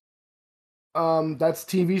goes, that's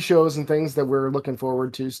TV shows and things that we're looking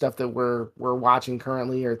forward to, stuff that we're watching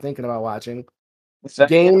currently or thinking about watching.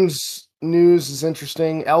 Games news is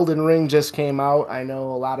interesting. Elden Ring just came out. I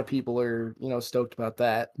know a lot of people are, stoked about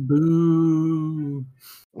that. Boo.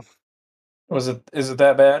 Is it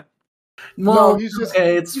that bad? Well, no, he's just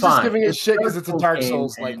it's he's fine. just giving it shit because it's a Dark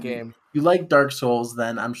Souls like game. You like Dark Souls,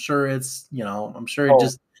 then I'm sure it's it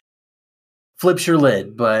just flips your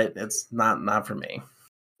lid, but it's not for me.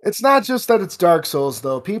 It's not just that it's Dark Souls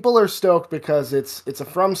though. People are stoked because it's a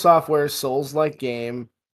From Software Souls-like game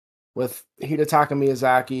with Hidetaka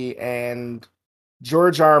Miyazaki and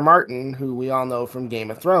George R. R. Martin, who we all know from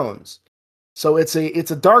Game of Thrones. So it's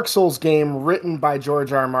a Dark Souls game written by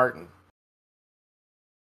George R. R. Martin.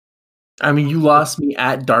 I mean, you lost me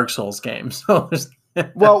at Dark Souls games. So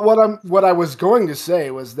well, what I was going to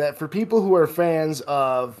say was that for people who are fans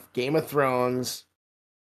of Game of Thrones,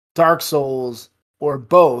 Dark Souls, or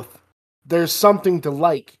both, there's something to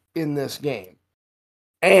like in this game.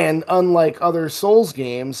 And unlike other Souls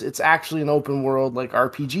games, it's actually an open world like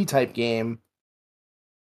RPG type game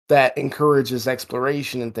that encourages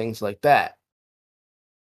exploration and things like that.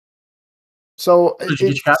 So did you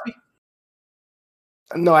get your copy?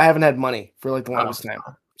 No, I haven't had money for like the longest time.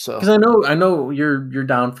 So because I know you're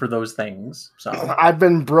down for those things. So I've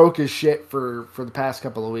been broke as shit for the past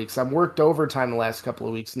couple of weeks. I've worked overtime the last couple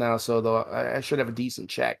of weeks now, so though I should have a decent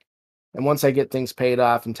check. And once I get things paid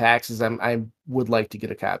off and taxes, I would like to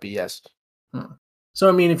get a copy. Yes. So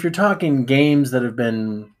I mean, if you're talking games that have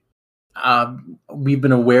been we've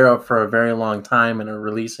been aware of for a very long time and are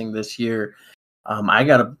releasing this year, I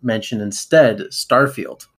got to mention instead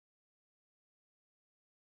Starfield.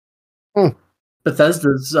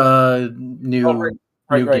 Bethesda's new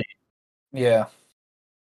game. Yeah.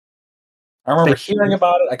 I remember hearing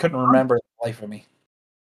about it. I couldn't remember the life of me.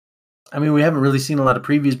 I mean, we haven't really seen a lot of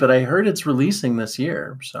previews, but I heard it's releasing this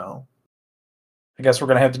year. So I guess we're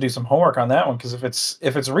gonna have to do some homework on that one because if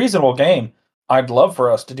it's a reasonable game, I'd love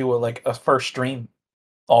for us to do a first stream,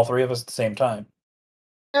 all three of us at the same time.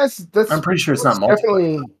 Yes, I'm pretty sure it's not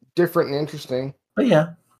definitely different and interesting. But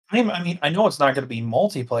yeah, I mean, I know it's not going to be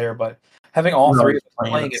multiplayer, but having all three of us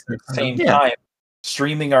playing it at the same time,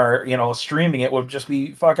 streaming it would just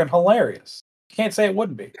be fucking hilarious. You can't say it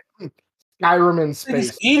wouldn't be. Skyrim in space.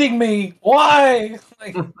 It's eating me. Why?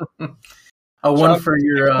 Like, one for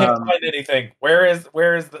your. I can't find anything. Where is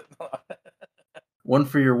the one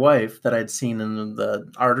for your wife that I'd seen in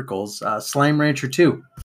the articles? Slime Rancher 2.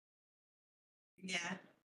 Yeah.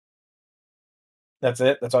 That's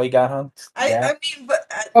it. That's all you got, huh? I mean,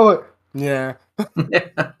 but Yeah.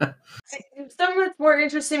 Something that's more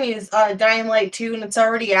interesting is Dying Light 2, and it's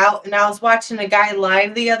already out. And I was watching a guy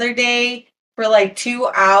live the other day for like 2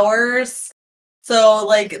 hours. So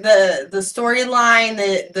like the storyline,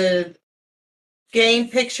 the game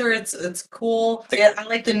picture, it's cool. Yeah, I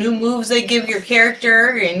like the new moves they give your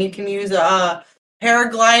character, and you can use a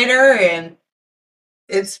paraglider, and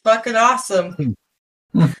it's fucking awesome.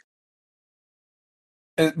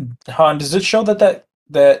 Han, does it show that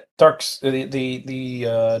Dark's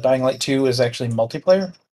the Dying Light 2 is actually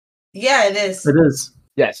multiplayer? Yeah, it is. It is.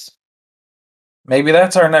 Yes. Maybe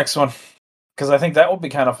that's our next one, because I think that will be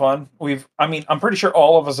kind of fun. I'm pretty sure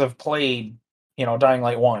all of us have played, Dying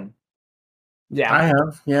Light 1. Yeah. I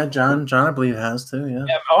have. Yeah, John, I believe has too. Yeah.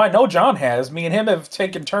 Oh, I know John has. Me and him have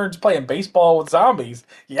taken turns playing baseball with zombies.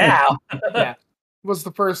 Yeah. Yeah. It was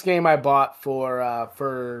the first game I bought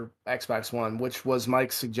for Xbox One, which was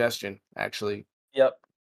Mike's suggestion, actually. Yep.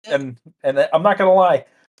 And I'm not gonna lie,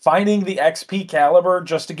 finding the XP caliber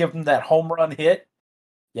just to give him that home run hit.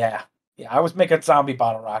 Yeah. I was making zombie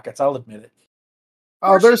bottle rockets. I'll admit it.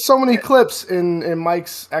 Oh, there's so many clips in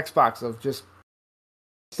Mike's Xbox of just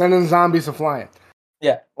sending zombies a flying.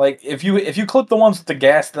 Yeah, like if you clip the ones with the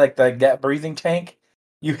gas, like the breathing tank,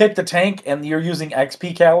 you hit the tank and you're using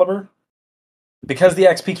XP caliber. Because the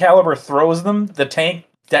XP caliber throws them, the tank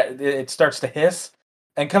it starts to hiss,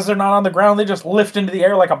 and because they're not on the ground, they just lift into the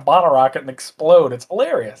air like a bottle rocket and explode. It's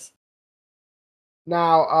hilarious.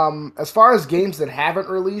 Now, as far as games that haven't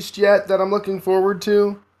released yet that I'm looking forward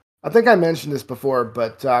to, I think I mentioned this before,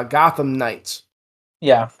 but Gotham Knights.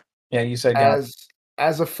 Yeah, you said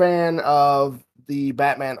as a fan of the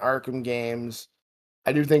Batman Arkham games,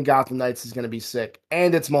 I do think Gotham Knights is going to be sick,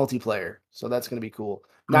 and it's multiplayer, so that's going to be cool.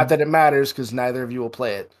 Not that it matters because neither of you will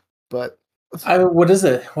play it, but what is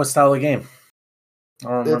it? What style of game? I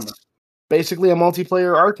don't remember. It's basically a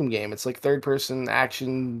multiplayer Arkham game. It's like third-person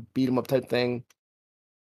action beat 'em up type thing.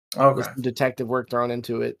 Okay. With some detective work thrown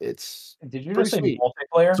into it. Did you just say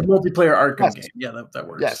multiplayer? It's a multiplayer Arkham game. Yeah, that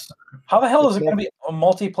works. Yes. How the hell is it going to be a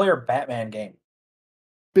multiplayer Batman game?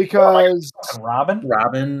 Because Robin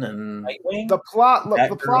and Nightwing. The plot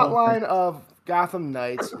line of Gotham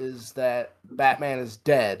Knights is that Batman is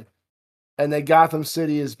dead, and that Gotham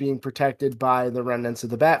City is being protected by the remnants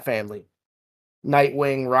of the Bat family: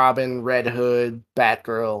 Nightwing, Robin, Red Hood,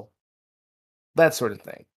 Batgirl, that sort of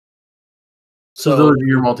thing. So those are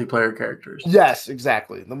your multiplayer characters. Yes,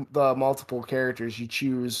 exactly. The multiple characters, you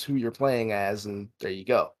choose who you're playing as, and there you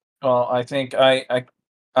go. Well, I think I'm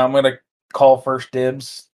gonna call first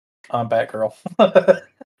dibs on Batgirl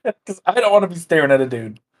because I don't want to be staring at a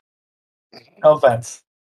dude. No offense.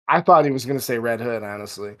 I thought he was gonna say Red Hood,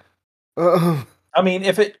 honestly. I mean,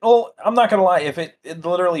 I'm not gonna lie. If it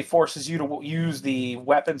literally forces you to use the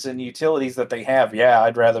weapons and utilities that they have, yeah,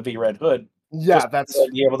 I'd rather be Red Hood. Yeah, that's to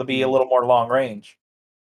be able to be a little more long range.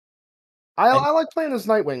 I like playing as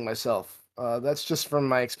Nightwing myself. That's just from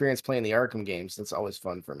my experience playing the Arkham games. That's always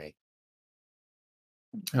fun for me.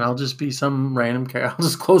 And I'll just be some random character. I'll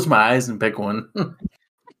just close my eyes and pick one.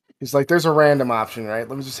 He's like, "There's a random option, right?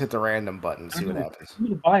 Let me just hit the random button and see what happens."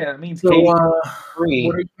 Buy it. I mean, so, what are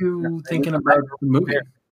you thinking about the movie?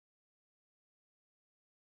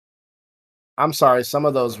 I'm sorry, some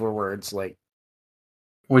of those were words. Like,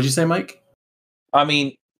 what'd you say, Mike? I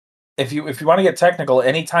mean, if you want to get technical,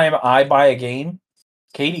 anytime I buy a game,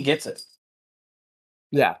 Katie gets it.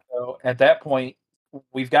 Yeah. So at that point,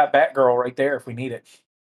 we've got Batgirl right there if we need it.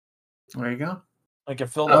 There you go. I can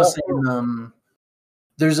fill the whole.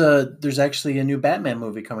 There's actually a new Batman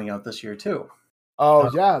movie coming out this year too.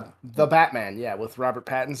 Oh yeah, the Batman, with Robert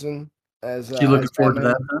Pattinson as. You looking forward to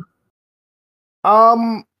that?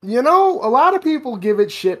 Huh? A lot of people give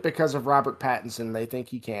it shit because of Robert Pattinson. They think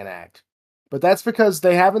he can't act, but that's because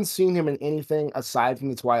they haven't seen him in anything aside from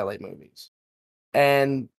the Twilight movies.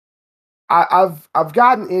 And I've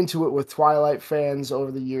gotten into it with Twilight fans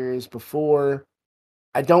over the years before.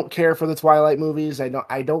 I don't care for the Twilight movies. I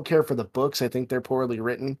don't care for the books. I think they're poorly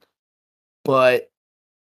written. But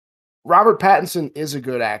Robert Pattinson is a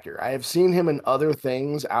good actor. I have seen him in other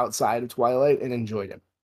things outside of Twilight and enjoyed him.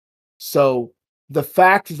 So the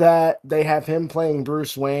fact that they have him playing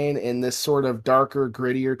Bruce Wayne in this sort of darker,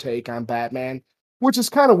 grittier take on Batman, which is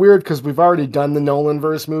kind of weird because we've already done the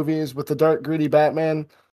Nolanverse movies with the dark, gritty Batman.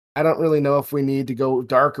 I don't really know if we need to go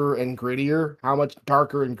darker and grittier. How much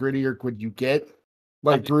darker and grittier could you get?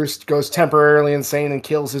 Like Bruce goes temporarily insane and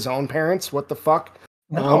kills his own parents? What the fuck?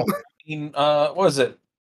 No. I mean, what is it?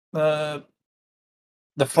 The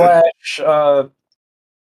Flash,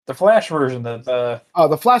 The Flash version, the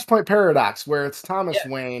Flashpoint Paradox, where it's Thomas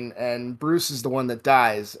Wayne and Bruce is the one that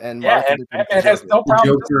dies, and yeah, Martha and becomes Batman the has Joker. no The problem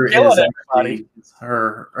Joker just killing is everybody. actually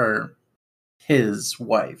her or his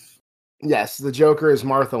wife. Yes, the Joker is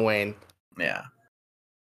Martha Wayne. Yeah.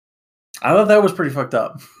 I thought that was pretty fucked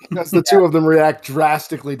up. Because the two of them react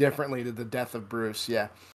drastically differently to the death of Bruce. Yeah,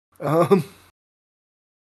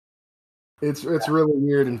 it's really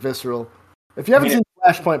weird and visceral. If you haven't seen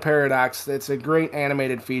Flashpoint Paradox, it's a great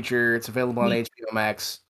animated feature. It's available on HBO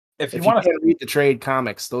Max. If you want want to to, read the trade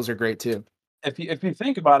comics, those are great too. if you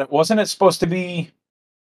think about it, wasn't it supposed to be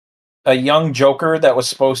a young Joker that was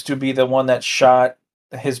supposed to be the one that shot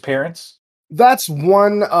his parents? That's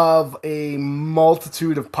one of a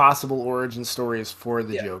multitude of possible origin stories for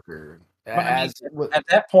the Joker. At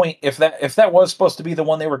that point, if that was supposed to be the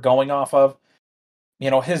one they were going off of,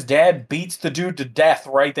 his dad beats the dude to death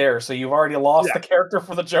right there. So you've already lost the character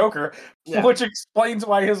for the Joker, which explains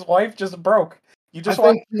why his wife just broke. You just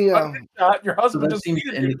want shot. Your husband just seems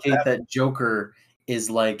to indicate that Joker is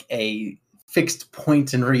like a fixed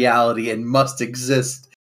point in reality and must exist.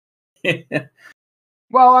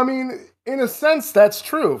 Well, I mean, in a sense, that's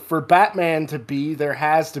true. For Batman to be, there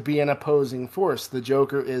has to be an opposing force. The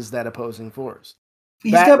Joker is that opposing force.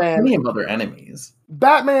 He's got plenty of other enemies.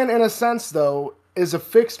 Batman, in a sense, though, is a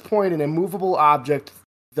fixed point, an immovable object,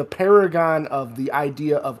 the paragon of the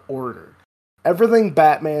idea of order. Everything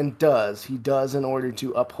Batman does, he does in order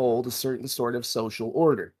to uphold a certain sort of social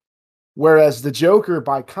order. Whereas the Joker,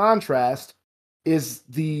 by contrast, is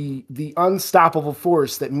the unstoppable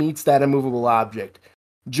force that meets that immovable object.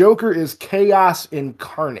 Joker is chaos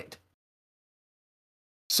incarnate.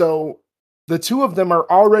 So the two of them are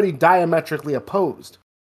already diametrically opposed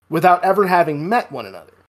without ever having met one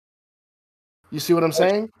another. You see what I'm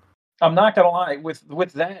saying? I'm not gonna lie, with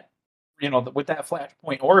that, with that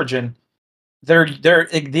Flashpoint origin, they're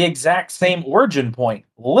the exact same origin point,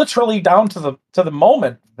 literally down to the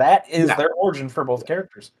moment. That is their origin for both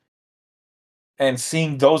characters. And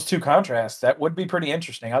seeing those two contrasts, that would be pretty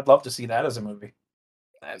interesting. I'd love to see that as a movie.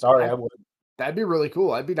 Sorry, I would. That'd be really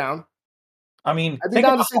cool. I'd be down. I mean, I'd be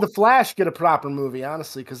down to see the Flash get a proper movie,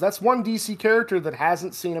 honestly, because that's one DC character that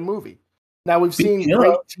hasn't seen a movie. Now, we've seen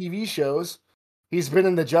great TV shows. He's been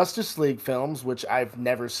in the Justice League films, which I've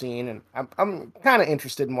never seen, and I'm kind of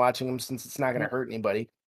interested in watching them since it's not going to hurt anybody.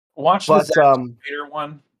 Watch the Zack Snyder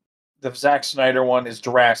one. The Zack Snyder one is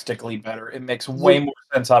drastically better. It makes way more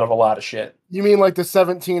sense out of a lot of shit. You mean like the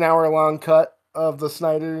 17-hour-long cut of the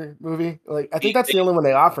Snyder movie? Like, I think that's the only one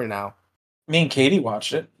they offer now. Me and Katie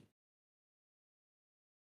watched it.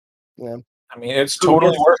 Yeah. I mean, it's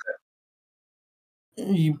totally worth it.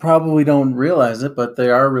 You probably don't realize it, but they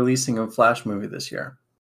are releasing a Flash movie this year.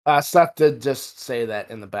 Seth did just say that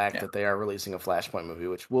in the back that they are releasing a Flashpoint movie,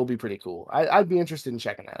 which will be pretty cool. I'd be interested in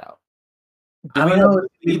checking that out. I don't know.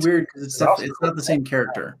 It'd be weird because it's not the same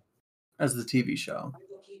character as the TV show.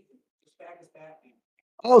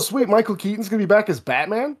 Oh, sweet. Michael Keaton's going to be back as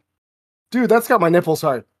Batman? Dude, that's got my nipples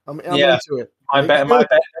hard. I'm into it. My bat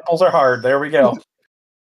nipples are hard. There we go.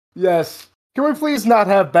 Yes. Can we please not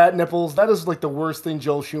have bat nipples? That is like the worst thing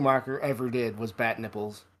Joel Schumacher ever did was bat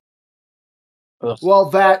nipples. Ugh. Well,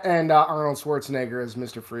 that and Arnold Schwarzenegger as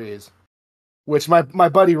Mr. Freeze, which my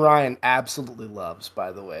buddy Ryan absolutely loves,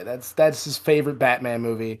 by the way. That's his favorite Batman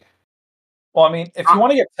movie. Well, I mean, if you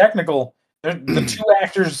want to get technical, the two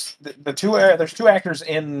actors, there's two actors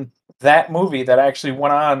in that movie that actually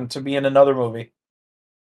went on to be in another movie.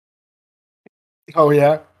 Oh,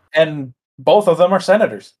 yeah? And both of them are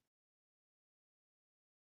senators.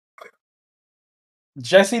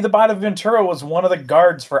 Jesse the Body Ventura was one of the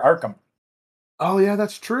guards for Arkham. Oh, yeah,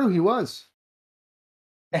 that's true. He was.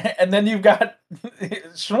 And then you've got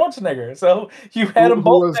Schwarzenegger. So you had them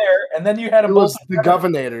both there, and then you had them both. The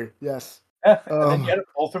Governor, yes. And then you had them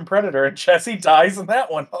both in Predator, and Jesse dies in that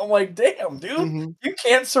one. I'm like, damn, dude, you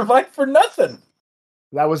can't survive for nothing.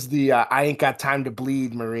 That was the I ain't got time to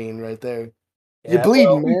bleed Marine right there. Yeah, you're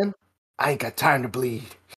bleeding, man. I ain't got time to bleed.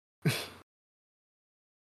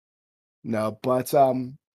 No, but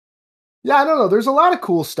yeah, I don't know. There's a lot of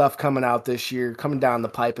cool stuff coming out this year, coming down the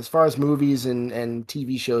pipe as far as movies and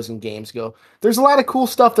TV shows and games go. There's a lot of cool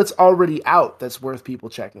stuff that's already out that's worth people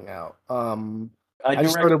checking out. I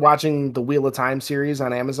just started watching the Wheel of Time series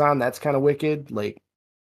on Amazon. That's kind of wicked. Like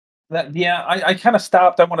that, yeah. I kind of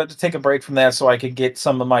stopped. I wanted to take a break from that so I could get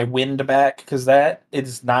some of my wind back because that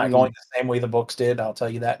is not going the same way the books did. I'll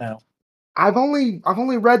tell you that now. I've only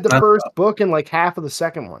read the first book and like half of the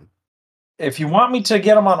second one. if you want me to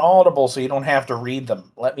get them on Audible so you don't have to read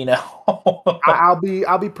them, let me know. I'll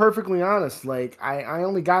be perfectly honest. Like I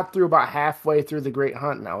only got through about halfway through The Great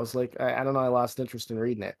Hunt, and I was like, I don't know, I lost interest in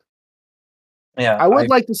reading it. Yeah, I would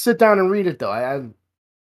like to sit down and read it though. I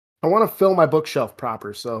want to fill my bookshelf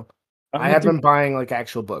proper, so I have been buying like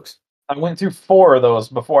actual books. I went through 4 of those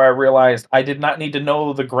before I realized I did not need to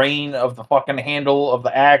know the grain of the fucking handle of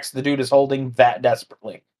the axe the dude is holding that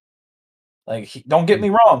desperately. Like, don't get me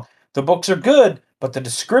wrong, the books are good, but the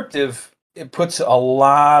descriptive, it puts a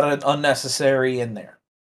lot of unnecessary in there.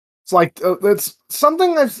 It's like that's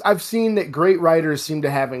something I've seen that great writers seem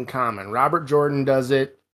to have in common. Robert Jordan does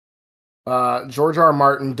it. George R. R.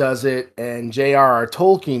 Martin does it, and J.R.R.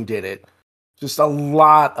 Tolkien did it. Just a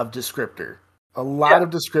lot of descriptor, a lot of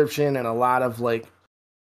description, and a lot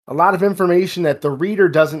of information that the reader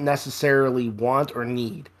doesn't necessarily want or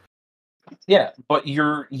need. Yeah, but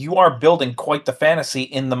you are building quite the fantasy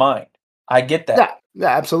in the mind. I get that. Yeah,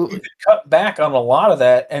 absolutely. You can cut back on a lot of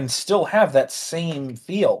that and still have that same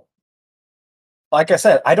feel. Like I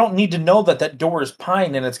said, I don't need to know that door is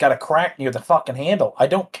pine and it's got a crack near the fucking handle. I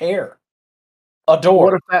don't care. A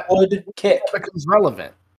door would kick. Becomes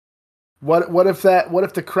relevant. What if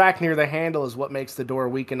the crack near the handle is what makes the door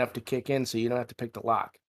weak enough to kick in, so you don't have to pick the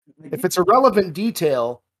lock? If it's a relevant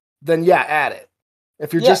detail, then yeah, add it.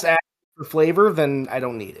 If you're just adding for flavor, then I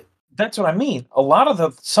don't need it. That's what I mean.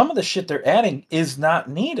 Some of the shit they're adding is not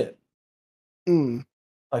needed.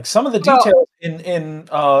 Like some of the details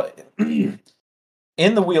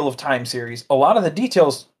in the Wheel of Time series, a lot of the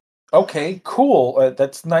details, okay, cool.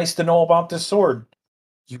 That's nice to know about this sword.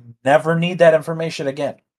 You never need that information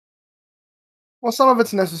again. Well, some of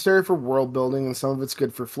it's necessary for world building and some of it's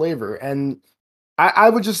good for flavor. And I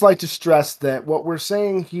would just like to stress that what we're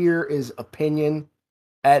saying here is opinion.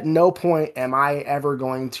 At no point am I ever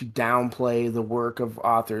going to downplay the work of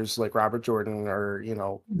authors like Robert Jordan or,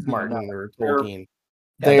 Martin or Tolkien.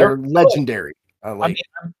 They're legendary.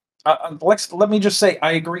 Let me just say,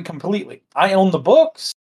 I agree completely. I own the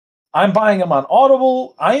books. I'm buying them on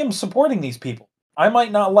Audible. I am supporting these people. I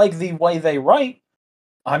might not like the way they write.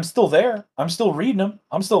 I'm still there. I'm still reading them.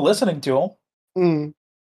 I'm still listening to them.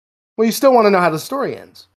 Well, you still want to know how the story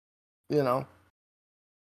ends,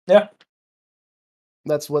 Yeah.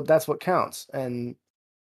 That's what counts. And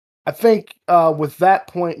I think with that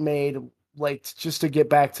point made, like, just to get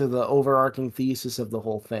back to the overarching thesis of the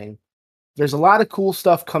whole thing, there's a lot of cool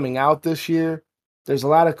stuff coming out this year. There's a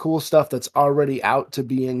lot of cool stuff that's already out to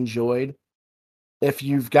be enjoyed. If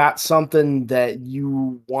you've got something that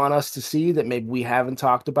you want us to see that maybe we haven't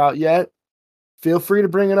talked about yet, feel free to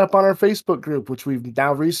bring it up on our Facebook group, which we've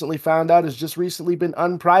now recently found out has just recently been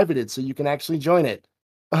unprivated, so you can actually join it.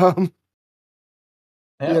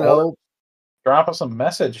 Drop us a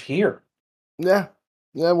message here. Yeah,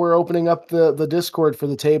 we're opening up the Discord for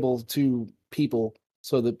the table to people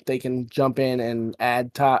so that they can jump in and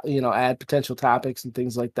add potential topics and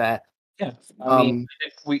things like that. Yeah, I mean,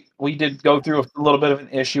 we did go through a little bit of an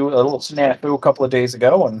issue, a little snafu a couple of days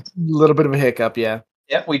ago, and a little bit of a hiccup. Yeah,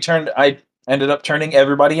 I ended up turning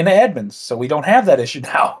everybody into admins, so we don't have that issue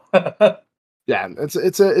now. Yeah,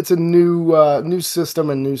 it's a new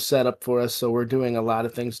system and new setup for us, so we're doing a lot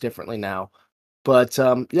of things differently now. But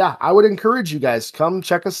I would encourage you guys, come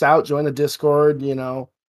check us out, join the Discord,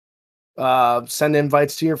 send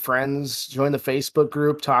invites to your friends, join the Facebook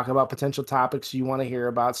group, talk about potential topics you want to hear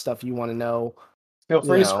about, stuff you want to know. Feel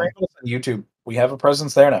free to scream us on YouTube. We have a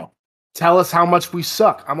presence there now. Tell us how much we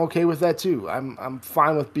suck. I'm okay with that too. I'm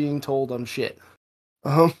fine with being told I'm shit.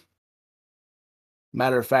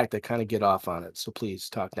 Matter of fact, I kind of get off on it, so please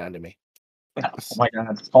talk down to me. Oh my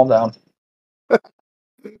God, calm down.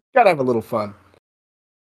 Gotta have a little fun.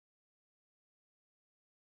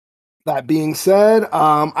 That being said,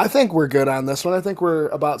 I think we're good on this one. I think we're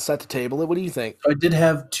about set to table it. What do you think? I did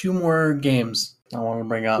have 2 more games I want to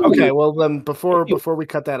bring up. Okay, well then before we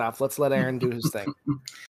cut that off, let's let Aaron do his thing.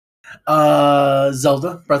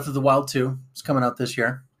 Zelda Breath of the Wild 2 is coming out this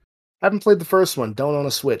year. Haven't played the first one. Don't own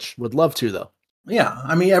a Switch. Would love to though. Yeah,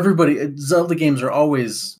 I mean Zelda games are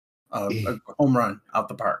always a home run out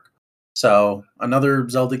the park. So another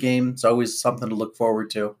Zelda game is always something to look forward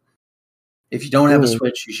to. If you don't have a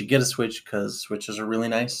Switch, you should get a Switch because Switches are really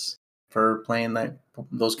nice for playing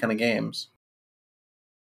those kind of games.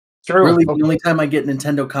 True. Really, the only time I get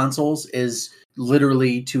Nintendo consoles is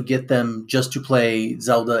literally to get them just to play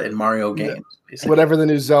Zelda and Mario games. Yeah. Whatever the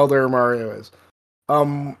new Zelda or Mario is.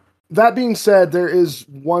 That being said, there is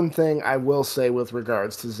one thing I will say with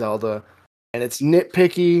regards to Zelda, and it's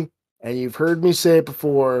nitpicky, and you've heard me say it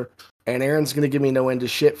before, and Aaron's going to give me no end of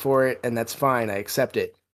shit for it, and that's fine. I accept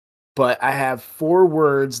it. but I have 4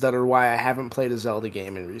 words that are why I haven't played a Zelda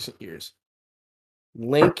game in recent years.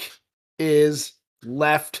 Link is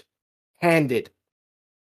left-handed.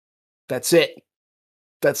 That's it.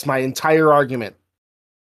 That's my entire argument.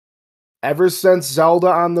 Ever since Zelda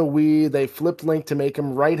on the Wii, they flipped Link to make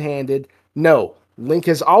him right-handed. No, Link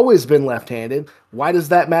has always been left-handed. Why does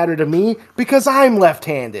that matter to me? Because I'm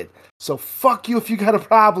left-handed. So fuck you if you got a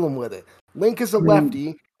problem with it. Link is a lefty,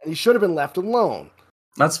 and he should have been left alone.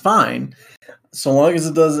 That's fine. So long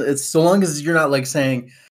as so long as you're not like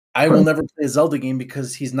saying, I will never play a Zelda game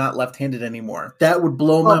because he's not left-handed anymore. That would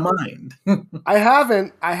blow my mind. I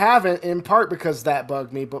haven't in part because that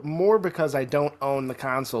bugged me, but more because I don't own the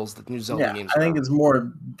consoles that new Zelda games I think it's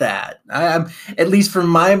more that. I'm at least for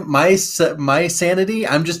my sanity,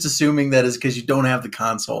 I'm just assuming that is because you don't have the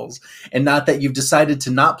consoles and not that you've decided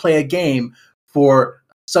to not play a game for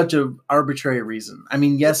such an arbitrary reason. I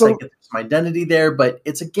mean, yes, I get some identity there, but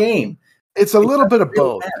it's a game. It's a little bit of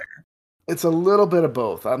both. It's a little bit of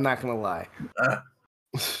both. I'm not going to lie.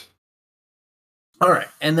 All right.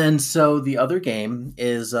 And then so the other game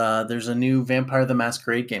is there's a new Vampire the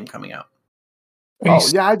Masquerade game coming out. Oh,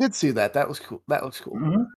 yeah, I did see that. That was cool. That looks cool.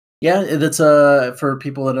 Mm-hmm. Yeah, that's for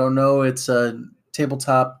people that don't know, it's a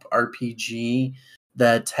tabletop RPG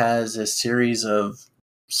that has a series of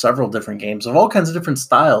several different games of all kinds of different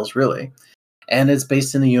styles, really. And it's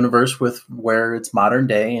based in a universe where it's modern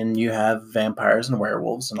day and you have vampires and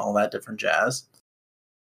werewolves and all that different jazz.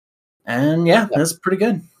 And yeah, that's pretty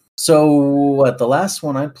good. So the last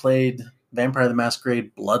one I played, Vampire the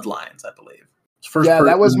Masquerade Bloodlines, I believe.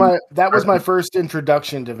 That was my first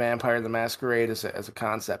introduction to Vampire the Masquerade as a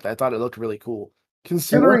concept. I thought it looked really cool.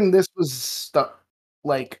 Considering this was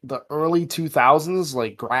like the early 2000s,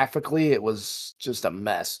 like graphically it was just a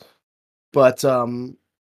mess. But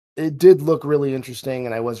it did look really interesting,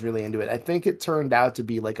 and I was really into it. I think it turned out to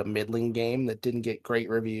be like a middling game that didn't get great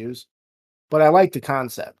reviews, but I liked the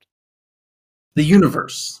concept. The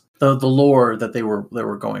universe, the lore that they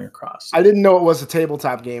were going across. I didn't know it was a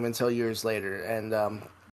tabletop game until years later, and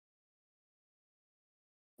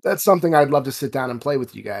that's something I'd love to sit down and play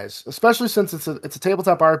with you guys, especially since it's a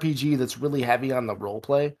tabletop RPG that's really heavy on the role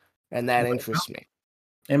play, and that interests me.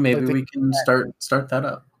 And maybe we can start that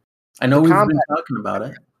up. I know we've been talking about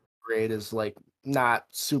it. Grade is like not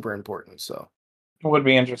super important, so it would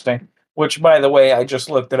be interesting. Which, by the way, I just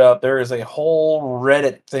looked it up. There is a whole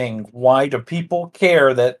Reddit thing. Why do people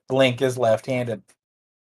care that Link is left-handed?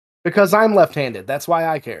 Because I'm left-handed. That's why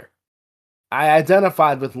I care. I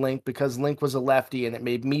identified with Link because Link was a lefty and it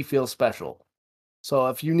made me feel special. So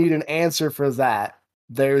if you need an answer for that,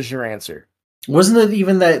 there's your answer. Wasn't it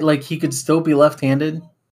even that like he could still be left-handed?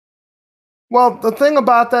 Well, the thing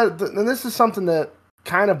about that, and this is something that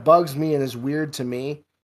kind of bugs me and is weird to me,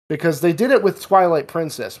 because they did it with Twilight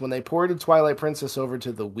Princess. When they ported Twilight Princess over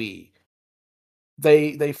to the Wii,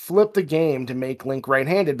 they flipped the game to make Link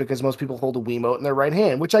right-handed because most people hold a Wiimote in their right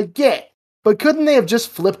hand, which I get. But couldn't they have just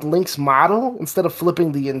flipped Link's model instead of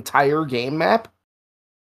flipping the entire game map?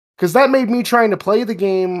 Because that made me trying to play the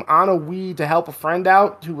game on a Wii to help a friend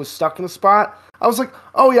out who was stuck in a spot. I was like,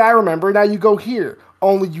 oh yeah, I remember. Now you go here.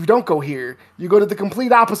 Only you don't go here. You go to the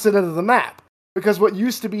complete opposite end of the map. Because what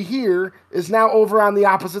used to be here is now over on the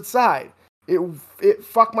opposite side. It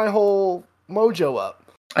fucked my whole mojo up.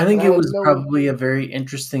 I think it was probably a very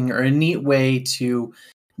interesting or a neat way to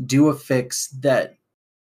do a fix that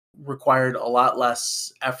required a lot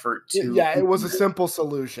less effort to. Yeah, it was a simple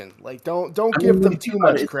solution. Like don't give them too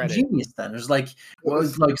much credit. Genius. Then there's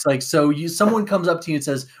someone comes up to you and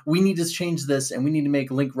says, "We need to change this, and we need to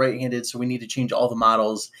make Link right-handed, so we need to change all the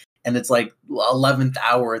models." And it's like 11th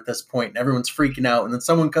hour at this point, and everyone's freaking out. And then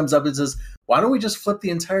someone comes up and says, "Why don't we just flip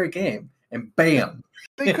the entire game?" And bam,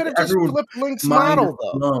 they could have just flipped Link's model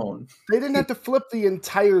though. Blown. They didn't have to flip the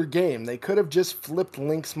entire game. They could have just flipped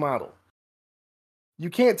Link's model.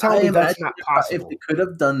 You can't tell me that's not possible. If they could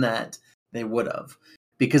have done that, they would have,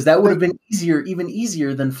 because that would have been even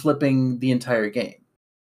easier than flipping the entire game.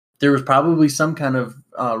 There was probably some kind of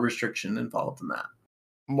restriction involved in that.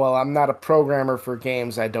 Well, I'm not a programmer for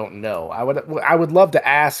games I don't know. I would love to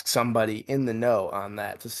ask somebody in the know on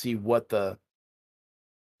that to see what the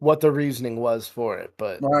reasoning was for it.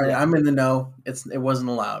 But all right, I'm in the know. It wasn't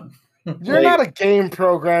allowed. You're not a game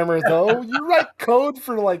programmer though. You write code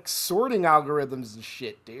for like sorting algorithms and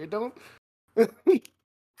shit, dude. Don't.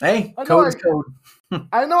 Hey, code is code.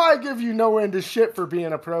 I know I give you no end of shit for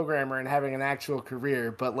being a programmer and having an actual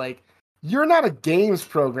career, but like. You're not a games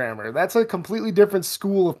programmer. That's a completely different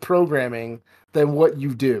school of programming than what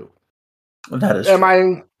you do. Well, that is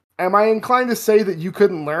true. Am I inclined to say that you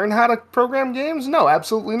couldn't learn how to program games? No,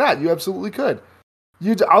 absolutely not. You absolutely could.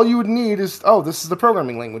 all you would need is, this is the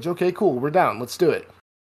programming language. Okay, cool, we're down. Let's do it.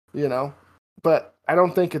 But I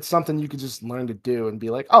don't think it's something you could just learn to do and be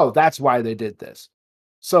like, oh, that's why they did this.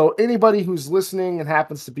 So anybody who's listening and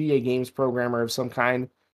happens to be a games programmer of some kind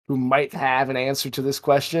who might have an answer to this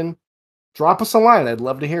question, drop us a line. I'd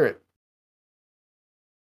love to hear it.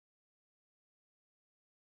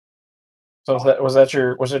 So was that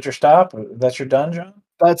your stop? That's your done, John?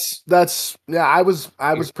 That's yeah. I was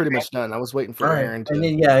pretty much done. I was waiting for Aaron. And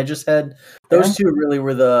then I just had those two. Really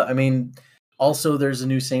were the. I mean, also there's a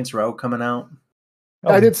new Saints Row coming out.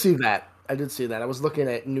 I did see that. I was looking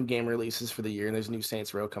at new game releases for the year, and there's new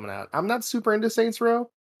Saints Row coming out. I'm not super into Saints Row.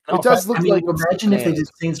 It does look like. Imagine if they did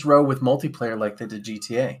Saints Row with multiplayer like they did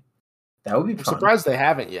GTA. That would be fun. I'm surprised they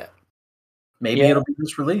haven't yet. Maybe it'll be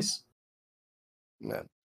this release. Man.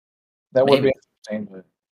 That would be interesting,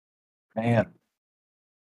 but man.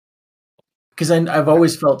 Because I've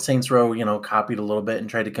always felt Saints Row, copied a little bit and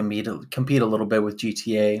tried to compete a little bit with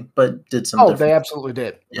GTA, but did some. Oh, they absolutely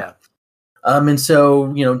did. Yeah. And so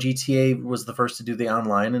GTA was the first to do the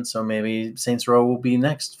online, and so maybe Saints Row will be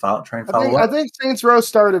next. Follow up. I think Saints Row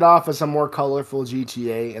started off as a more colorful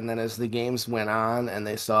GTA, and then as the games went on, and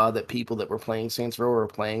they saw that people that were playing Saints Row were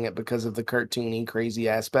playing it because of the cartoony, crazy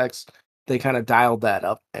aspects, they kind of dialed that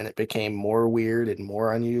up, and it became more weird and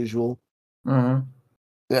more unusual. Mm-hmm.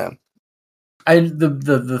 Yeah.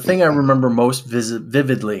 The thing I remember most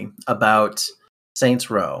vividly about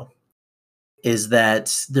Saints Row is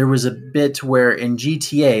that there was a bit where in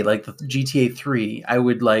GTA, like the GTA 3, I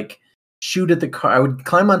would shoot at the car. I would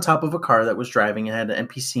climb on top of a car that was driving and had an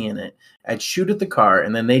NPC in it. I'd shoot at the car,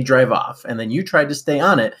 and then they'd drive off, and then you tried to stay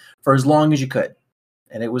on it for as long as you could.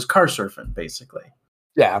 And it was car surfing, basically.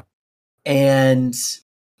 Yeah. And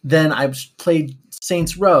then I played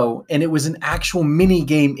Saints Row, and it was an actual mini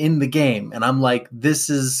game in the game. And I'm like, this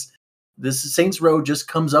is Saints Row just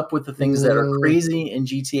comes up with the things that are crazy in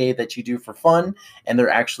GTA that you do for fun, and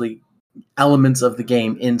they're actually elements of the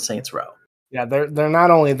game in Saints Row. Yeah, they're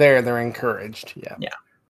not only there, they're encouraged. Yeah.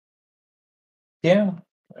 Yeah,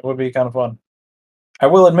 it would be kind of fun. I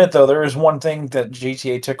will admit, though, there is one thing that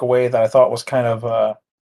GTA took away that I thought was kind of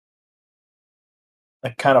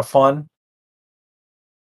fun.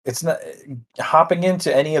 It's not hopping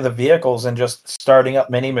into any of the vehicles and just starting up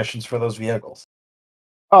mini missions for those vehicles.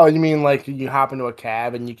 Oh, you mean like you hop into a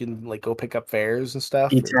cab and you can go pick up fares and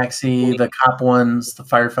stuff? E-taxi, the cop ones, the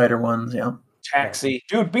firefighter ones, yeah. Taxi.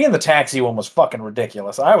 Dude, being the taxi one was fucking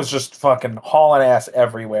ridiculous. I was just fucking hauling ass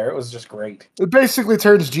everywhere. It was just great. It basically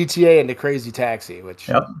turns GTA into Crazy Taxi, which...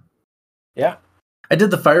 Yep. Yeah. I did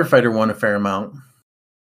the firefighter one a fair amount.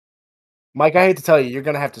 Mike, I hate to tell you, you're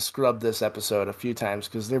going to have to scrub this episode a few times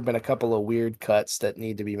because there have been a couple of weird cuts that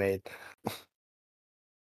need to be made.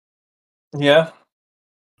 Yeah.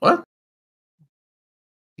 What?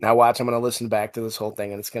 Now watch, I'm going to listen back to this whole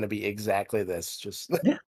thing, and it's going to be exactly this. Just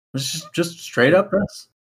just straight up this.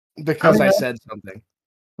 Because I said something.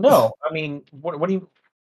 No, I mean, what do you...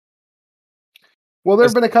 Well, there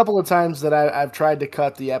have been a couple of times that I've tried to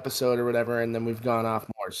cut the episode or whatever, and then we've gone off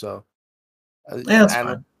more, so... that's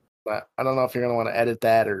fine. I don't know if you're going to want to edit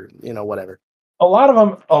that or, whatever. A lot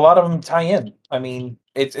of them tie in. I mean,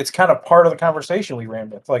 it's kind of part of the conversation we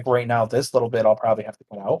ran with. Like right now, this little bit I'll probably have to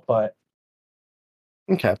cut out, but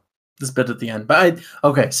okay, this bit at the end. But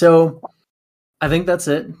so I think that's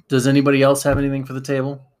it. Does anybody else have anything for the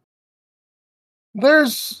table?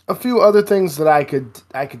 There's a few other things that I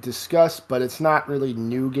could discuss, but it's not really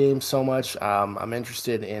new games so much. I'm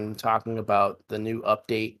interested in talking about the new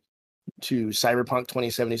update to Cyberpunk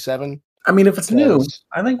 2077. I mean, if it's new,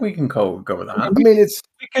 I think we can go with that. I mean,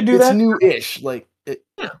 we could do that. New-ish. Like it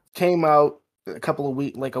came out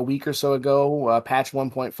a week or so ago. Patch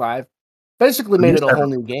 1.5 basically made it a whole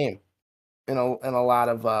new game. In a lot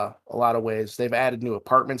of ways, they've added new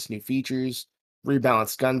apartments, new features,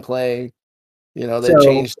 rebalanced gunplay. They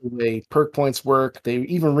changed the way perk points work. They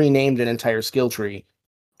even renamed an entire skill tree.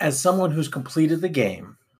 As someone who's completed the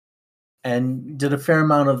game and did a fair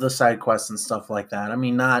amount of the side quests and stuff like that. I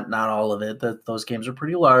mean, not all of it. Those games are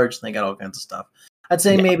pretty large and they got all kinds of stuff. I'd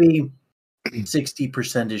say maybe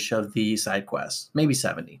 60% of the side quests, maybe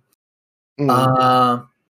 70. Mm.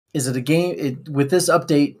 Is it a game with this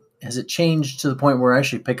update? Has it changed to the point where I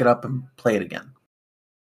actually pick it up and play it again?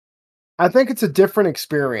 I think it's a different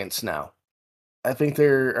experience now. I think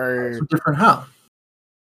there are different how?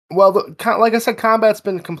 Well, like I said, combat's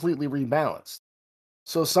been completely rebalanced.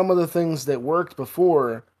 So some of the things that worked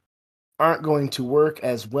before aren't going to work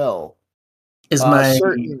as well.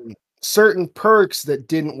 Certain perks that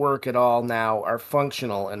didn't work at all now are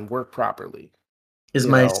functional and work properly. Is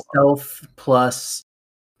my stealth plus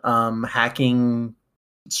hacking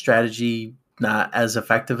strategy not as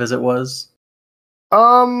effective as it was?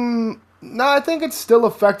 No, I think it's still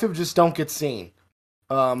effective. Just don't get seen.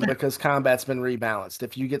 Because combat's been rebalanced.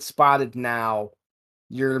 If you get spotted now,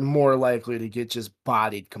 you're more likely to get just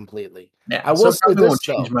bodied completely. Yeah, I so will it say probably this won't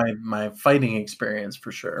though: change my fighting experience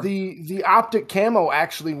for sure. the optic camo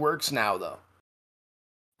actually works now, though.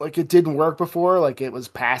 Like it didn't work before. Like it was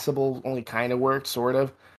passable, only kind of worked, sort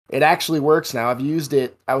of. It actually works now. I've used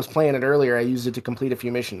it. I was playing it earlier. I used it to complete a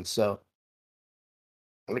few missions. So,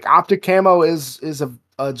 like optic camo is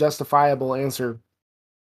a justifiable answer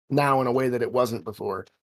now in a way that it wasn't before.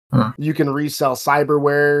 You can resell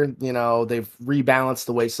cyberware. You know, they've rebalanced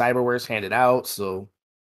the way cyberware is handed out. So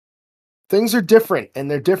things are different,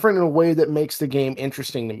 and they're different in a way that makes the game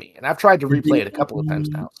interesting to me. And I've tried to Did replay they it a couple of times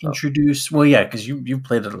now. So. Introduce well, yeah, because you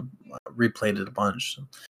played it, replayed it a bunch. So.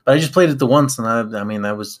 But I just played it the once, and I mean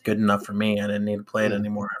that was good enough for me. I didn't need to play it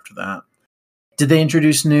anymore after that. Did they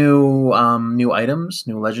introduce new items,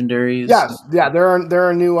 new legendaries? Yes, yeah. There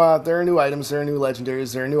are new items. There are new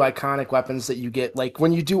legendaries. There are new iconic weapons that you get. Like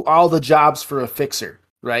when you do all the jobs for a fixer,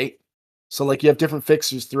 right? So like you have different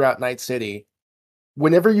fixers throughout Night City.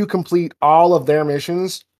 Whenever you complete all of their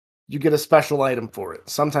missions, you get a special item for it.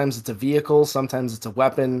 Sometimes it's a vehicle. Sometimes it's a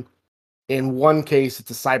weapon. In one case, it's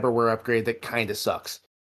a cyberware upgrade that kind of sucks,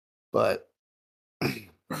 but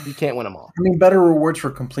you can't win them all. I mean, better rewards for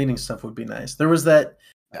completing stuff would be nice. There was that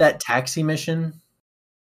taxi mission,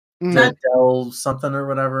 that Del something or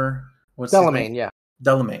whatever. What's Delamain, yeah.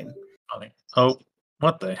 Delamain. Oh,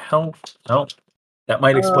 what the hell? Oh, that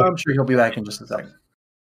might explain. I'm sure he'll be back in just a second.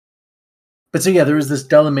 But so yeah, there was this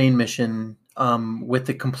Delamain mission. With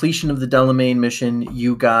the completion of the Delamain mission,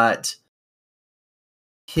 you got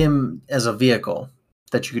him as a vehicle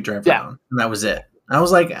that you could drive around, and that was it. I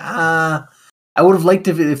was like, I would have liked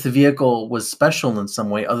if the vehicle was special in some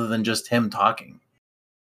way other than just him talking.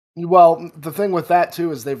 Well, the thing with that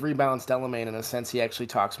too is they've rebalanced Delamain in a sense. He actually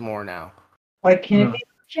talks more now. Why can't it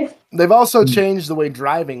be? They've also changed the way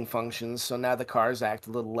driving functions, so now the cars act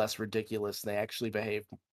a little less ridiculous. They actually behave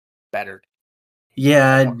better.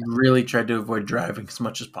 Yeah, I really tried to avoid driving as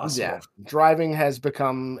much as possible. Yeah, driving has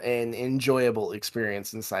become an enjoyable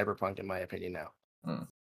experience in Cyberpunk, in my opinion. Now,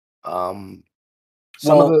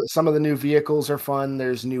 some of the new vehicles are fun.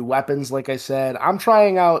 There's new weapons, like I said. I'm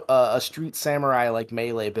trying out a Street Samurai like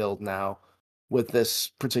melee build now with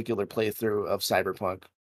this particular playthrough of Cyberpunk.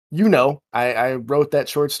 You know, I wrote that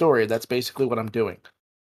short story. That's basically what I'm doing.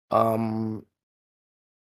 And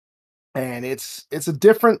it's a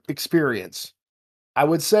different experience. I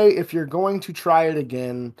would say if you're going to try it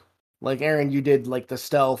again, like Aaron, you did like the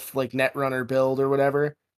stealth, like Netrunner build or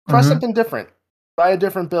whatever, try something different. Try a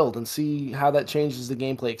different build and see how that changes the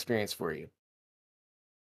gameplay experience for you.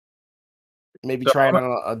 Maybe try it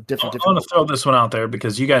on a different. I'm going to throw this one out there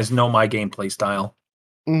because you guys know my gameplay style.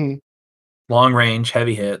 Mm-hmm. Long range,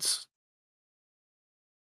 heavy hits.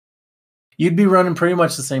 You'd be running pretty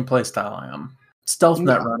much the same play style I am. Stealth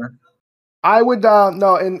Netrunner. I would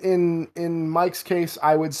no in Mike's case,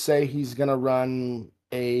 I would say he's gonna run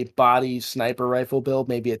a body sniper rifle build,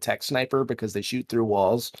 maybe a tech sniper because they shoot through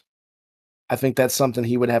walls. I think that's something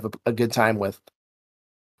he would have a good time with.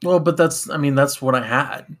 Well, but that's what I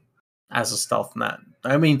had as a stealth net.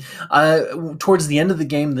 I mean, towards the end of the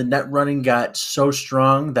game, the net running got so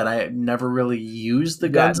strong that I never really used the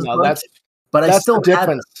guns. That's I still the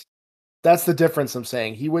difference. That's the difference. I'm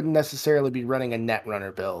saying he wouldn't necessarily be running a net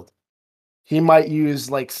runner build. He might use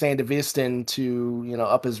like Sandevistan to,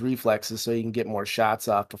 up his reflexes so he can get more shots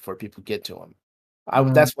off before people get to him.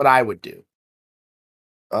 That's what I would do.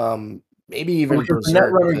 Maybe even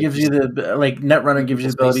Netrunner gives you Netrunner gives you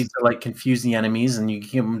the ability to like confuse the enemies, and you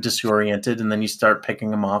keep them disoriented, and then you start picking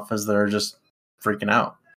them off as they're just freaking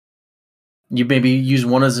out. You maybe use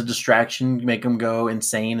one as a distraction, make them go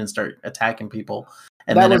insane and start attacking people,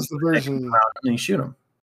 and that then was the version. And you shoot them.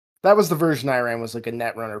 That was the version I ran, was like a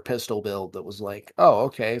Netrunner pistol build that was like, oh,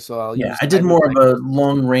 okay, so I'll use... I did more of a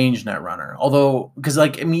long-range Netrunner. Although, because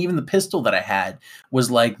even the pistol that I had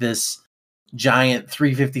was like this giant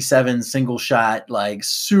 357 single-shot, like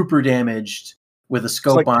super damaged with a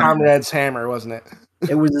scope on it. Comrade's hammer, wasn't it?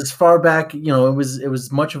 It was as far back, it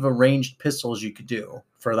was much of a ranged pistol as you could do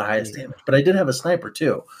for the highest damage. But I did have a sniper,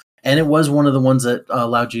 too. And it was one of the ones that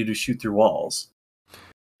allowed you to shoot through walls.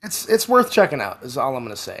 It's worth checking out, is all I'm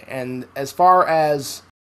going to say. And as far as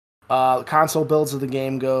console builds of the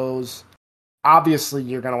game goes, obviously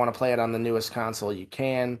you're going to want to play it on the newest console you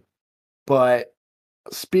can. But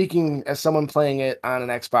speaking as someone playing it on an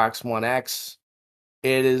Xbox One X,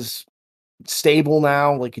 it is stable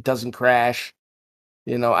now. Like, it doesn't crash.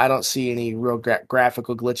 I don't see any real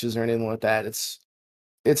graphical glitches or anything like that.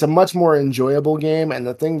 it's a much more enjoyable game. And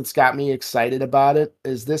the thing that's got me excited about it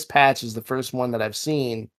is this patch is the first one that I've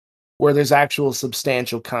seen where there's actual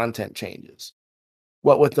substantial content changes.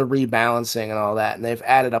 What with the rebalancing and all that, and they've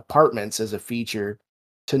added apartments as a feature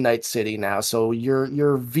to Night City now. So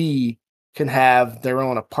your V can have their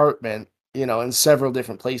own apartment, in several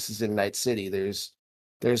different places in Night City. There's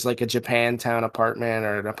like a Japantown apartment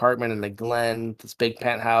or an apartment in the Glen, this big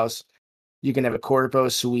penthouse. You can have a Corpo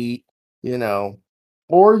suite,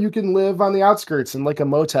 or you can live on the outskirts in like a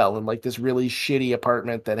motel in like this really shitty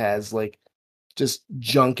apartment that has like just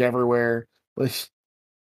junk everywhere. Like,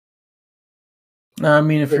 No, I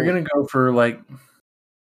mean, if you're gonna go for like,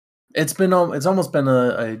 it's almost been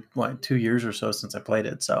a 2 years or so since I played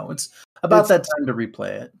it, so it's about that time to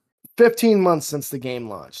replay it. 15 months since the game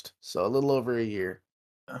launched, so a little over a year.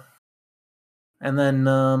 And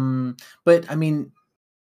then, but I mean,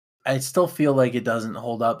 I still feel like it doesn't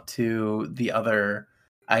hold up to the other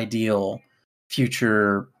ideal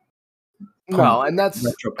future. No, and that's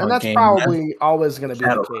game. probably always going to be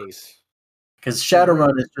the case. Because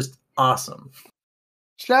Shadowrun is just awesome.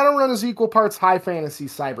 Shadowrun is equal parts high fantasy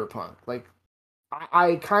cyberpunk. Like,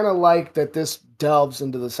 I kind of like that this delves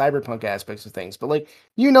into the cyberpunk aspects of things. But like,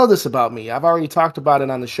 this about me. I've already talked about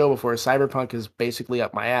it on the show before. Cyberpunk is basically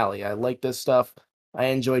up my alley. I like this stuff. I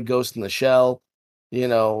enjoyed Ghost in the Shell.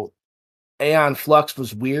 Aeon Flux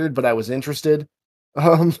was weird, but I was interested.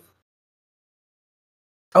 Ghost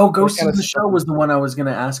in the Shell was the one I was going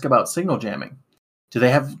to ask about signal jamming. Do they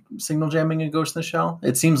have signal jamming in Ghost in the Shell?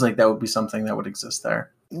 It seems like that would be something that would exist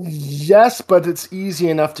there. Yes, but it's easy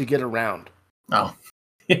enough to get around. Oh.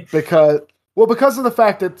 because of the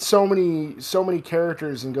fact that so many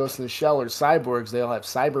characters in Ghost in the Shell are cyborgs, they all have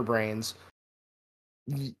cyber brains.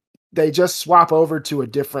 They just swap over to a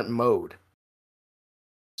different mode.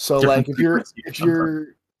 So like if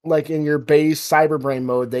you're like in your base cyberbrain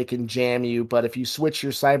mode, they can jam you, but if you switch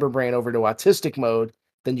your cyberbrain over to autistic mode,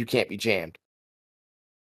 then you can't be jammed.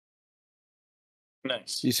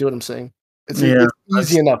 Nice. You see what I'm saying? It's an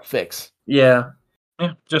easy enough fix. Yeah.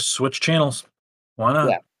 Yeah, just switch channels. Why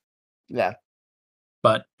not? Yeah.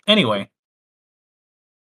 But anyway,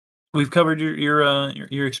 we've covered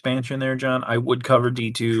your expansion there, John. I would cover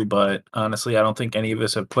D2, but honestly, I don't think any of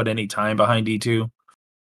us have put any time behind D2.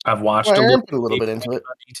 I've watched a little bit into it.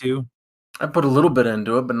 D2. I put a little bit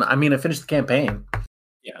into it, but I mean, I finished the campaign.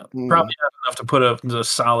 Yeah, probably not enough to put a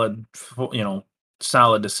solid,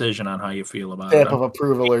 solid decision on how you feel about it. Stamp of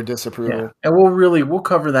approval or disapproval. Yeah. And we'll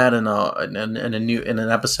cover that in an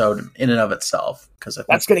episode in and of itself, because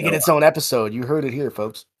that's going to get its own episode. You heard it here,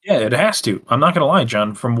 folks. Yeah, it has to. I'm not going to lie,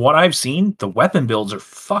 John. From what I've seen, the weapon builds are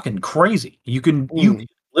fucking crazy. You can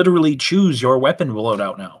literally choose your weapon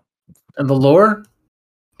loadout now. And the lore,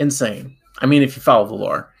 insane. I mean, if you follow the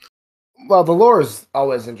lore. Well, the lore is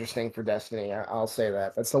always interesting for Destiny. I'll say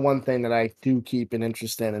that. That's the one thing that I do keep an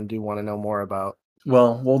interest in and do want to know more about.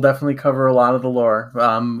 Well, we'll definitely cover a lot of the lore.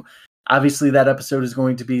 Obviously, that episode is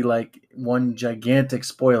going to be like one gigantic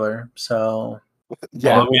spoiler. So,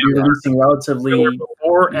 we'll be releasing relatively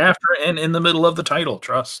before, after, and in the middle of the title.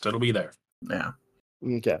 Trust, it'll be there. Yeah.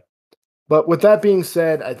 Okay. But with that being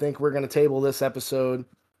said, I think we're going to table this episode.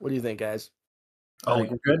 What do you think, guys? I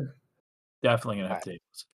think we're good. Definitely going to have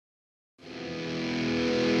tables.